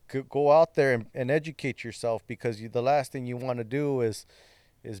 Go out there and educate yourself, because the last thing you want to do is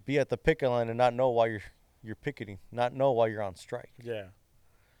be at the picket line and not know why you're picketing, not know why you're on strike.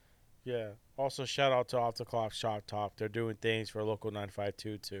 Yeah. Also, shout out to Off the Clock Shop Top. They're doing things for local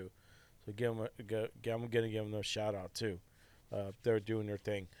 952 too. So I'm gonna give them a shout out too. They're doing their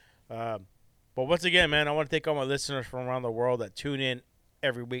thing. But once again, man, I want to thank all my listeners from around the world that tune in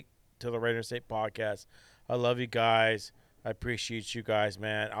every week to the Radio State Podcast. I love you guys. I appreciate you guys,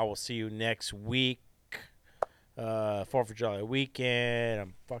 man. I will see you next week. 4th of July weekend.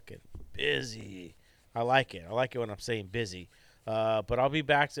 I'm fucking busy. I like it. I like it when I'm saying busy. But I'll be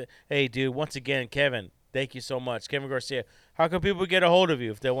back to... Hey, dude, once again, Kevin, thank you so much. Keven Garcia. How can people get a hold of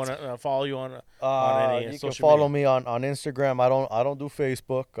you if they want to follow you on any you social can follow media? me on Instagram. I don't do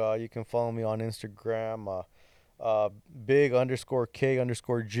Facebook. You can follow me on Instagram.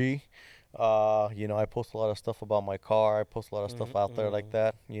 big_K_G. You know, I post a lot of stuff about my car. I post a lot of stuff out there like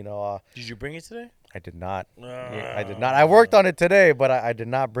that. You know, Did you bring it today? I did not. I did not. I worked on it today, but I did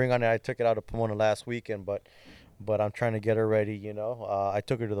not bring on it. I took it out of Pomona last weekend, but I'm trying to get her ready. You know, I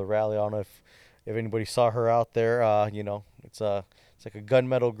took her to the rally. I don't know if anybody saw her out there. You know, it's like a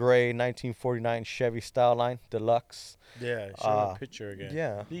gunmetal gray 1949 Chevy Style Line Deluxe. Yeah, show me a picture again.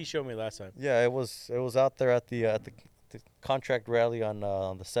 Yeah, you showed me last time. Yeah, it was out there at the contract rally on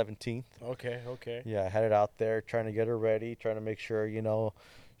the 17th. Okay. Yeah, I had it out there, trying to get her ready, trying to make sure, you know,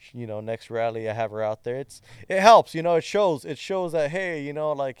 next rally I have her out there. It helps, you know. It shows that, hey, you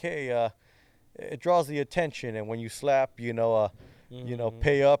know, like, hey, it draws the attention, and when you slap, you know,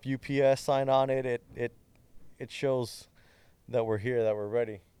 pay up UPS sign on it, it shows that we're here, that we're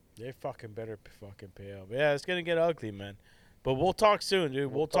ready. They fucking better fucking pay up. Yeah, it's gonna get ugly, man. But we'll talk soon,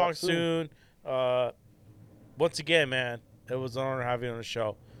 dude. We'll talk soon. Once again, man, it was an honor having you on the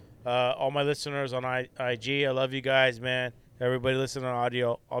show. All my listeners on IG, I love you guys, man. Everybody listening on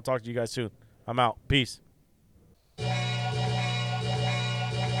audio, I'll talk to you guys soon. I'm out. Peace.